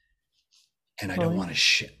 And I don't want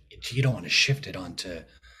to you don't want to shift it onto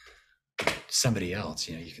somebody else.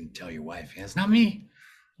 You can tell your wife, it's not me.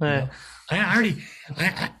 Yeah.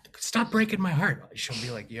 I stop breaking my heart. She'll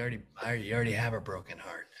be like, you already have a broken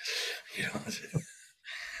heart.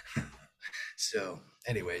 So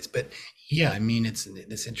anyways, but yeah, I mean, it's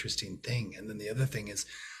this interesting thing. And then the other thing is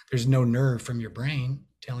there's no nerve from your brain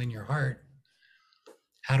telling your heart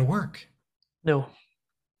how to work. No.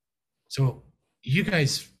 So you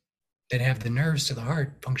guys that have the nerves to the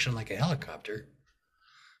heart function like a helicopter.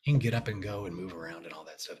 You can get up and go and move around and all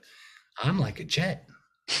that stuff. I'm like a jet.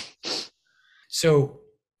 So,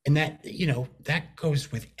 and that, that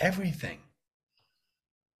goes with everything.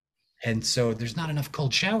 And so there's not enough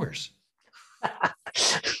cold showers. I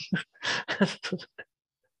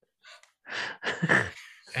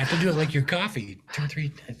have to do it like your coffee 2 or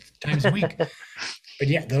 3 times a week. But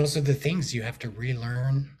yeah, those are the things you have to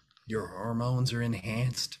relearn. Your hormones are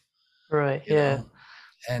enhanced. Right. Yeah. know?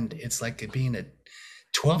 And it's like being a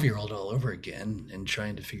 12-year-old all over again and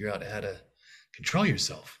trying to figure out how to control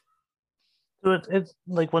yourself. So it's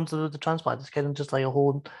like once the transplant, it's kind of just like a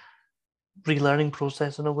whole relearning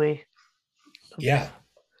process in a way. Yeah,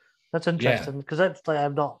 That's yeah, interesting because that's like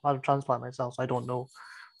I've not had a transplant myself, so I don't know.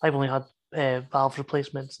 I've only had valve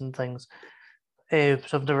replacements and things. So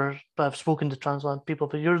I've never, but I've spoken to transplant people.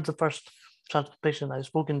 But you're the first transplant patient I've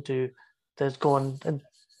spoken to that's gone and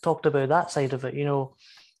talked about that side of it.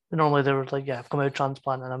 Normally they were like, "Yeah, I've come out of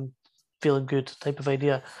transplant and I'm feeling good," type of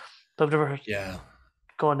idea. But I've never yeah.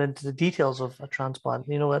 gone into the details of a transplant.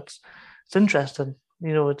 It's interesting.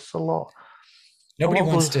 It's a lot. A Nobody lot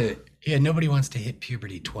wants goes. to, yeah, nobody wants to hit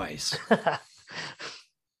puberty twice.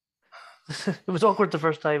 It was awkward the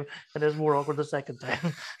first time, and it's more awkward the second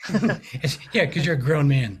time. Yeah, because you're a grown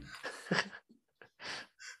man.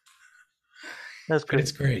 That's But great.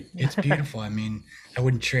 it's great. It's beautiful. I mean, I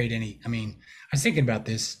wouldn't trade any. I mean, I was thinking about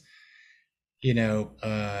this,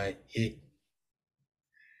 I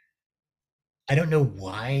don't know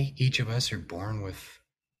why each of us are born with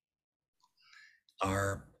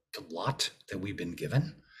our lot that we've been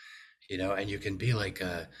given, and you can be like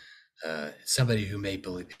somebody who may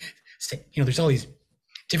believe, there's all these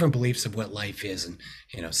different beliefs of what life is. And,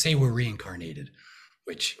 say we're reincarnated,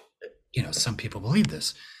 which, some people believe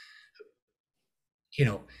this,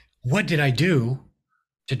 what did I do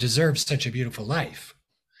to deserve such a beautiful life?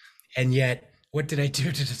 And yet, what did I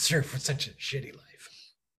do to deserve such a shitty life?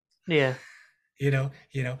 Yeah,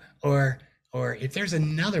 Or if there's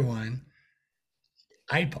another one,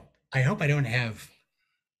 I I hope I don't have.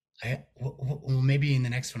 Well, maybe in the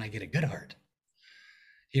next one I get a good heart.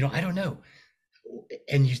 I don't know.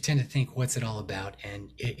 And you tend to think, what's it all about?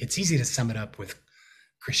 And it's easy to sum it up with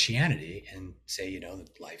Christianity and say,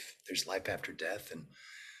 that there's life after death, and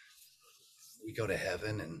we go to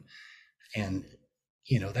heaven, and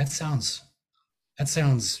that sounds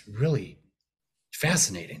really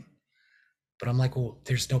fascinating. But I'm like, well,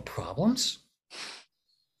 there's no problems.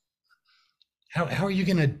 How are you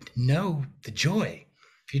going to know the joy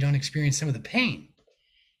if you don't experience some of the pain?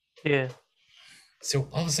 yeah, So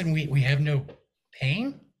all of a sudden we have no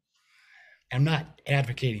pain. I'm not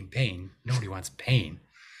advocating pain. Nobody wants pain.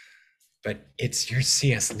 But it's your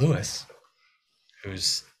C.S. Lewis,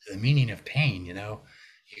 who's the meaning of pain. You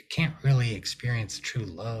can't really experience true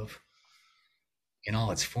love in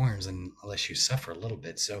all its forms unless you suffer a little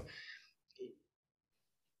bit. So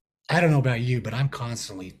I don't know about you, but I'm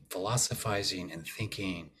constantly philosophizing and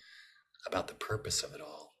thinking about the purpose of it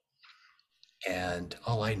all. And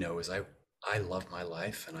all I know is I love my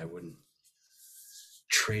life, and I wouldn't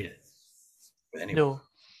trade it with anyone. no,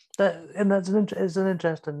 it's an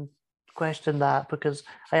interesting question that because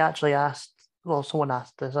I actually asked, well, someone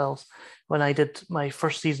asked this else when I did my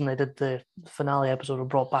first season. I did the finale episode and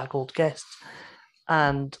brought back old guests,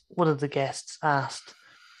 and one of the guests asked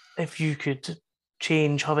if you could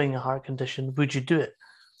change having a heart condition, would you do it?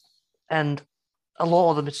 And a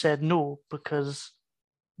lot of them had said no because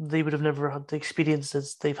they would have never had the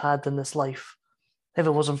experiences they've had in this life if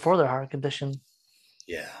it wasn't for their heart condition.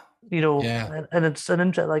 Yeah. Yeah. And it's an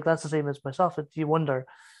interest like that's the same as myself. You wonder,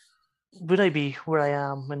 would I be where I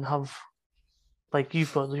am and have like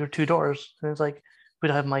you've got your two daughters, and it's like,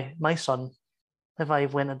 would I have my son if I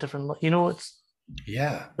went a different?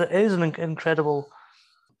 Yeah. It is an incredible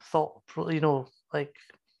thought. Like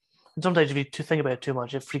and sometimes if you think about it too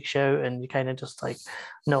much, it freaks you out, and you kind of just like,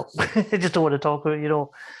 no, I just don't want to talk about it.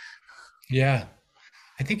 Yeah.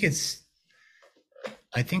 I think it's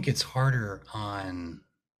harder on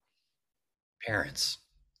parents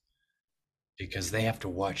because they have to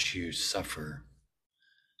watch you suffer,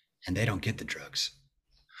 and they don't get the drugs.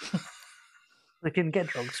 They can get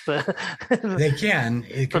drugs, but They can,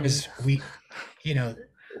 but because we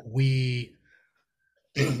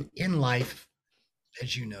in life,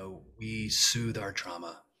 as we soothe our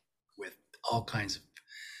trauma with all kinds of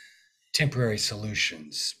temporary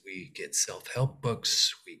solutions. We get self-help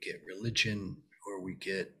books, we get religion, or we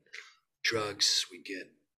get drugs, we get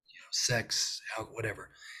sex, whatever.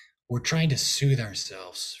 We're trying to soothe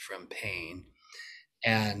ourselves from pain.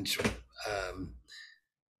 And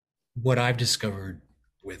what I've discovered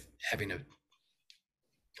with having a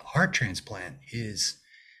heart transplant is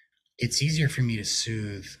it's easier for me to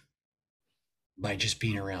soothe by just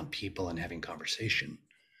being around people and having conversation,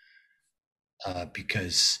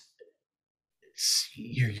 because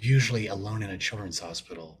you're usually alone in a children's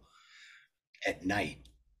hospital at night.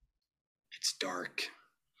 It's dark.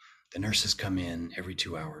 The nurses come in every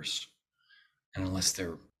 2 hours, and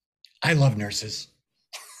I love nurses.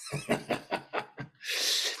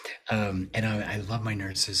 And I love my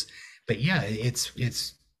nurses, but yeah, it's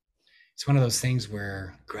one of those things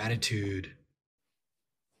where gratitude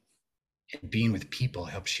and being with people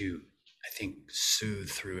helps you I think, soothe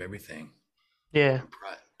through everything Yeah, and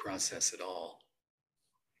process it all.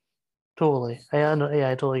 totally. I know, yeah,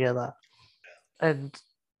 I totally get that. And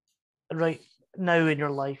right now in your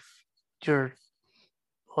life, you're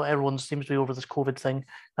well, everyone seems to be over this COVID thing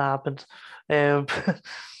that happened. Um,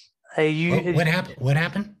 What happened? What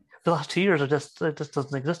happened? the last 2 years are just it just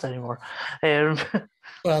doesn't exist anymore. Um,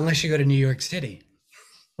 Well, unless you go to New York City.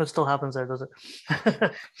 it still happens there, does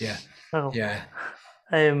it? Yeah, Oh, yeah.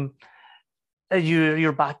 um,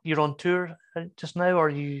 you're back. You're on tour just now, or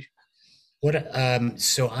you?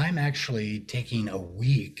 So I'm actually taking a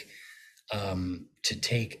week to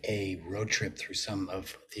take a road trip through some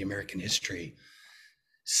of the American history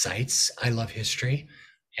sites. I love history,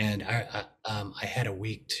 and I had a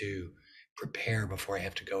week to prepare before I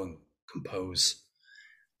have to go and compose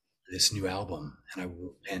this new album,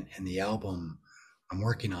 and the album I'm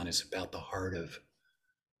working on is about the heart of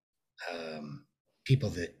people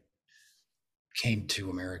that came to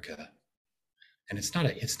America, and it's not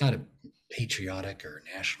a patriotic or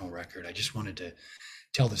national record. I just wanted to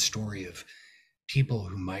tell the story of people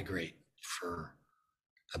who migrate for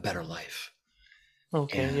a better life.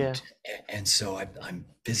 Okay, yeah. And so I'm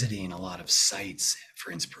visiting a lot of sites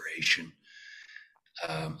for inspiration.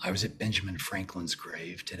 I was at Benjamin Franklin's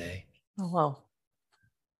grave today, Oh wow.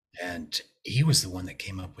 and he was the one that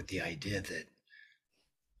came up with the idea that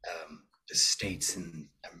the states in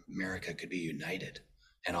America could be united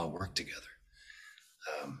and all work together.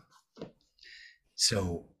 Um,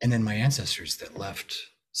 and then my ancestors that left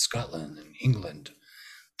Scotland and England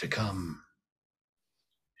to come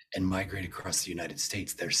and migrate across the United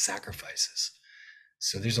States, their sacrifices.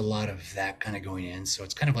 So there's a lot of that kind of going in. So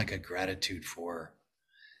it's kind of like a gratitude for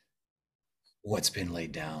what's been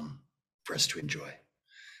laid down for us to enjoy.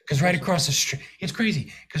 Because right across the street, it's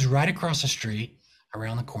crazy, because right across the street,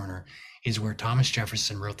 around the corner, is where Thomas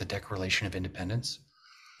Jefferson wrote the Declaration of Independence.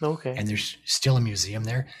 Okay. And there's still a museum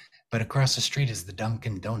there, but across the street is the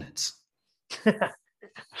Dunkin' Donuts.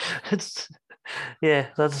 It's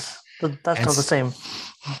that's not the same.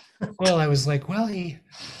 Well, I was like, well, did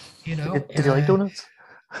Did you like donuts?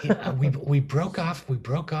 we broke off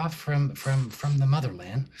from the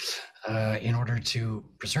motherland in order to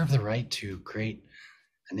preserve the right to create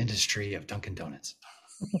an industry of Dunkin' Donuts.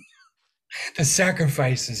 The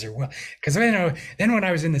sacrifices are because then when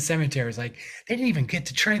I was in the cemetery, I was like, they didn't even get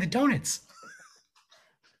to try the donuts.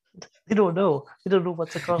 They don't know. They don't know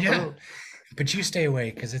what's across the road. But you stay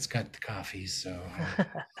away because it's got the coffee. So,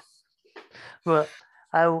 but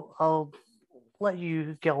I'll let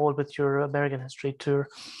you get on with your American history tour,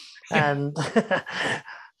 and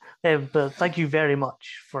but thank you very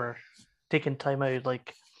much for taking time out.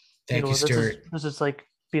 Like, thank you, Stuart. This is like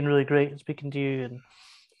been really great speaking to you, and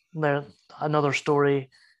there another story,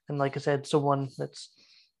 and like I said, someone that's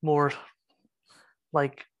more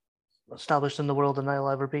like established in the world than I'll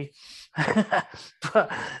ever be.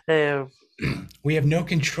 But we have no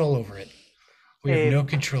control over it. We have no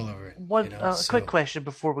control over it. One quick question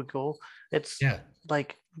before we go. It's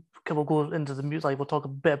like we'll go into the music. Like, we'll talk a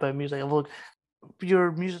bit about music. Look,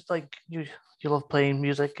 your music, like you love playing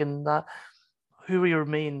music and that. Who are your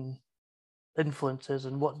main influences,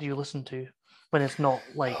 and what do you listen to when it's not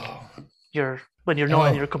like when you're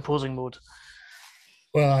not in your composing mode?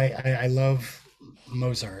 Well, I love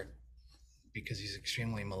Mozart because he's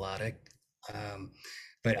extremely melodic.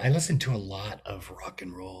 But I listen to a lot of rock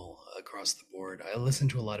and roll across the board. I listen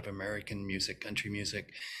to a lot of American music, country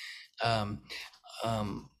music.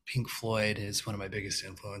 Pink Floyd is one of my biggest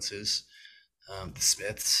influences. The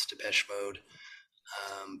Smiths, Depeche Mode,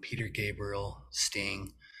 Peter Gabriel,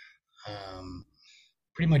 Sting,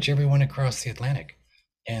 pretty much everyone across the Atlantic.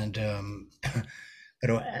 And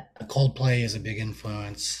Coldplay is a big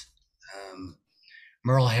influence.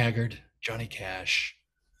 Merle Haggard, Johnny Cash,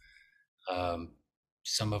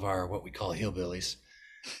 some of our what we call hillbillies,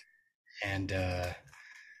 and I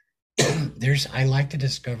like to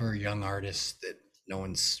discover young artists that no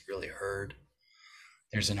one's really heard.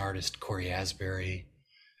 There's an artist, Corey Asbury,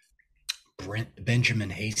 Benjamin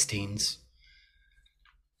Hastings,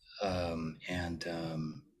 and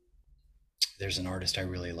there's an artist I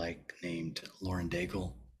really like named Lauren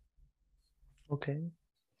Daigle. Okay.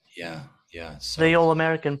 Yeah. So they all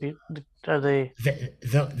American people? Are they?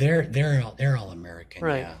 They're all American.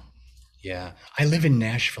 Right. Yeah. I live in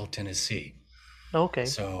Nashville, Tennessee. Okay.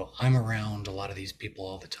 So I'm around a lot of these people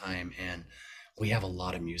all the time, and we have a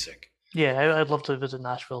lot of music. Yeah, I'd love to visit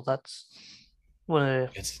Nashville. That's one of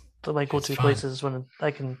my go-to places when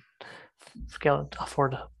I can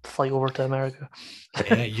afford to fly over to America.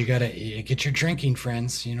 Yeah, you gotta get your drinking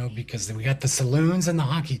friends, because we got the saloons and the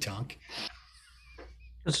honky tonk.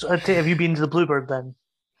 Have you been to the Bluebird then?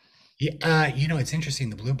 Yeah, it's interesting.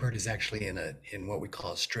 The Bluebird is actually in what we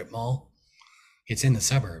call a strip mall. It's in the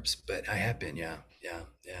suburbs, but I have been. Yeah, yeah,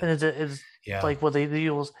 yeah, And is yeah. like what they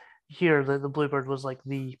use here, the Bluebird was like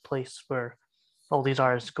the place where all these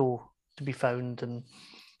artists go to be found, and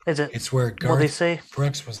is it It's where what they Garth say?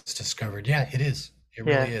 Brooks was discovered. Yeah, it is. It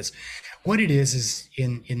really Yeah. is. What it is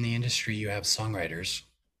in the industry, you have songwriters.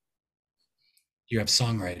 You have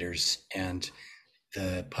songwriters, and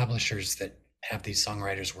the publishers that have these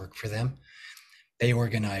songwriters work for them, they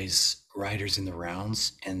organize writers in the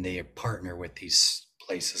rounds, and they partner with these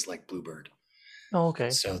places like Bluebird. Oh, okay.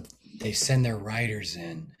 So they send their writers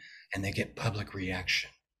in, and they get public reaction.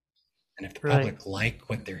 And if the Right. public like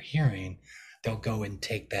what they're hearing, they'll go and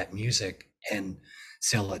take that music and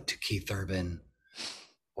sell it to Keith Urban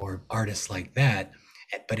or artists like that.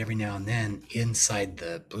 But every now and then, inside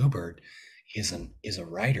the Bluebird is a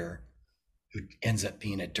writer who ends up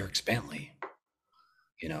being a Dierks Bentley,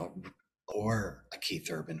 you know, or a Keith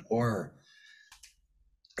Urban or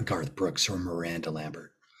a Garth Brooks or Miranda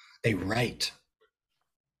Lambert. They write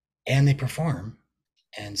and they perform,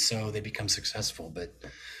 and so they become successful. But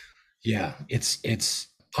yeah, it's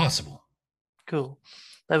possible. Cool.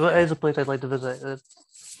 That Yeah, is a place I'd like to visit.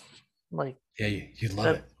 Like, yeah, you'd love uh,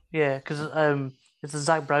 it. yeah, because it's the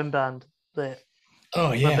Zach Brown band that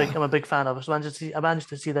Oh yeah. I'm a big fan of. So I managed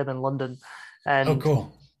to see them in London, Oh and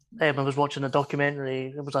cool. I was watching a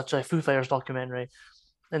documentary. It was actually a Foo Fighters documentary,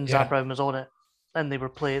 and Zach Yeah. Brown was on it, and they were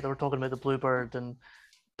talking about the Bluebird and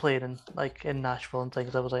playing in like in Nashville and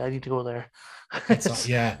things. I was like, I need to go there. That's all.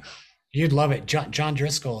 Yeah, you'd love it. John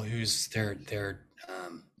Driscoll, who's their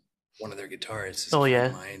one of their guitarists, is a Oh friend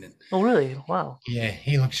of yeah. mine, and Oh really? Wow. yeah,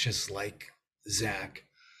 he looks just like Zach,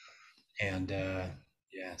 and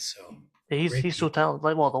yeah, so Yeah, great he's so people. talented.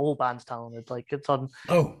 Like, well, the whole band's talented. Like, it's on.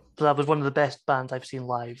 Oh, That was one of the best bands I've seen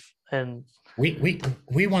live. And we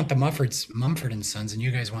want the Mumford and Sons, and you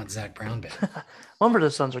guys want Zach Brown band. Mumford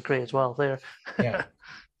and Sons are great as well. Yeah,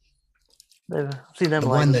 I've seen them the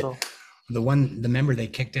live one as that well. the member they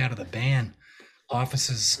kicked out of the band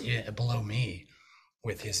offices below me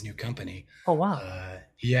with his new company. Oh wow,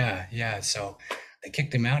 Yeah, yeah. So they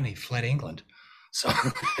kicked him out, and he fled England. So,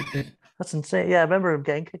 that's insane. Yeah, I remember him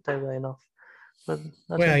getting kicked out right enough. But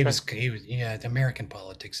that's well, interesting. yeah. American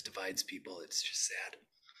politics divides people. It's just sad.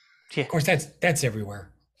 Yeah, Of course, that's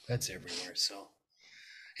everywhere. That's everywhere. So,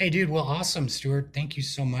 hey, dude. Well, awesome, Stuart. Thank you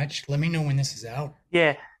so much. Let me know when this is out,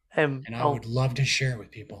 yeah. and I would I'll love to share it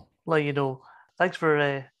with people. let you know. Thanks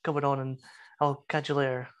for coming on, and I'll catch you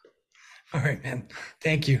later. All right, man.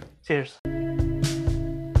 Thank you. Cheers.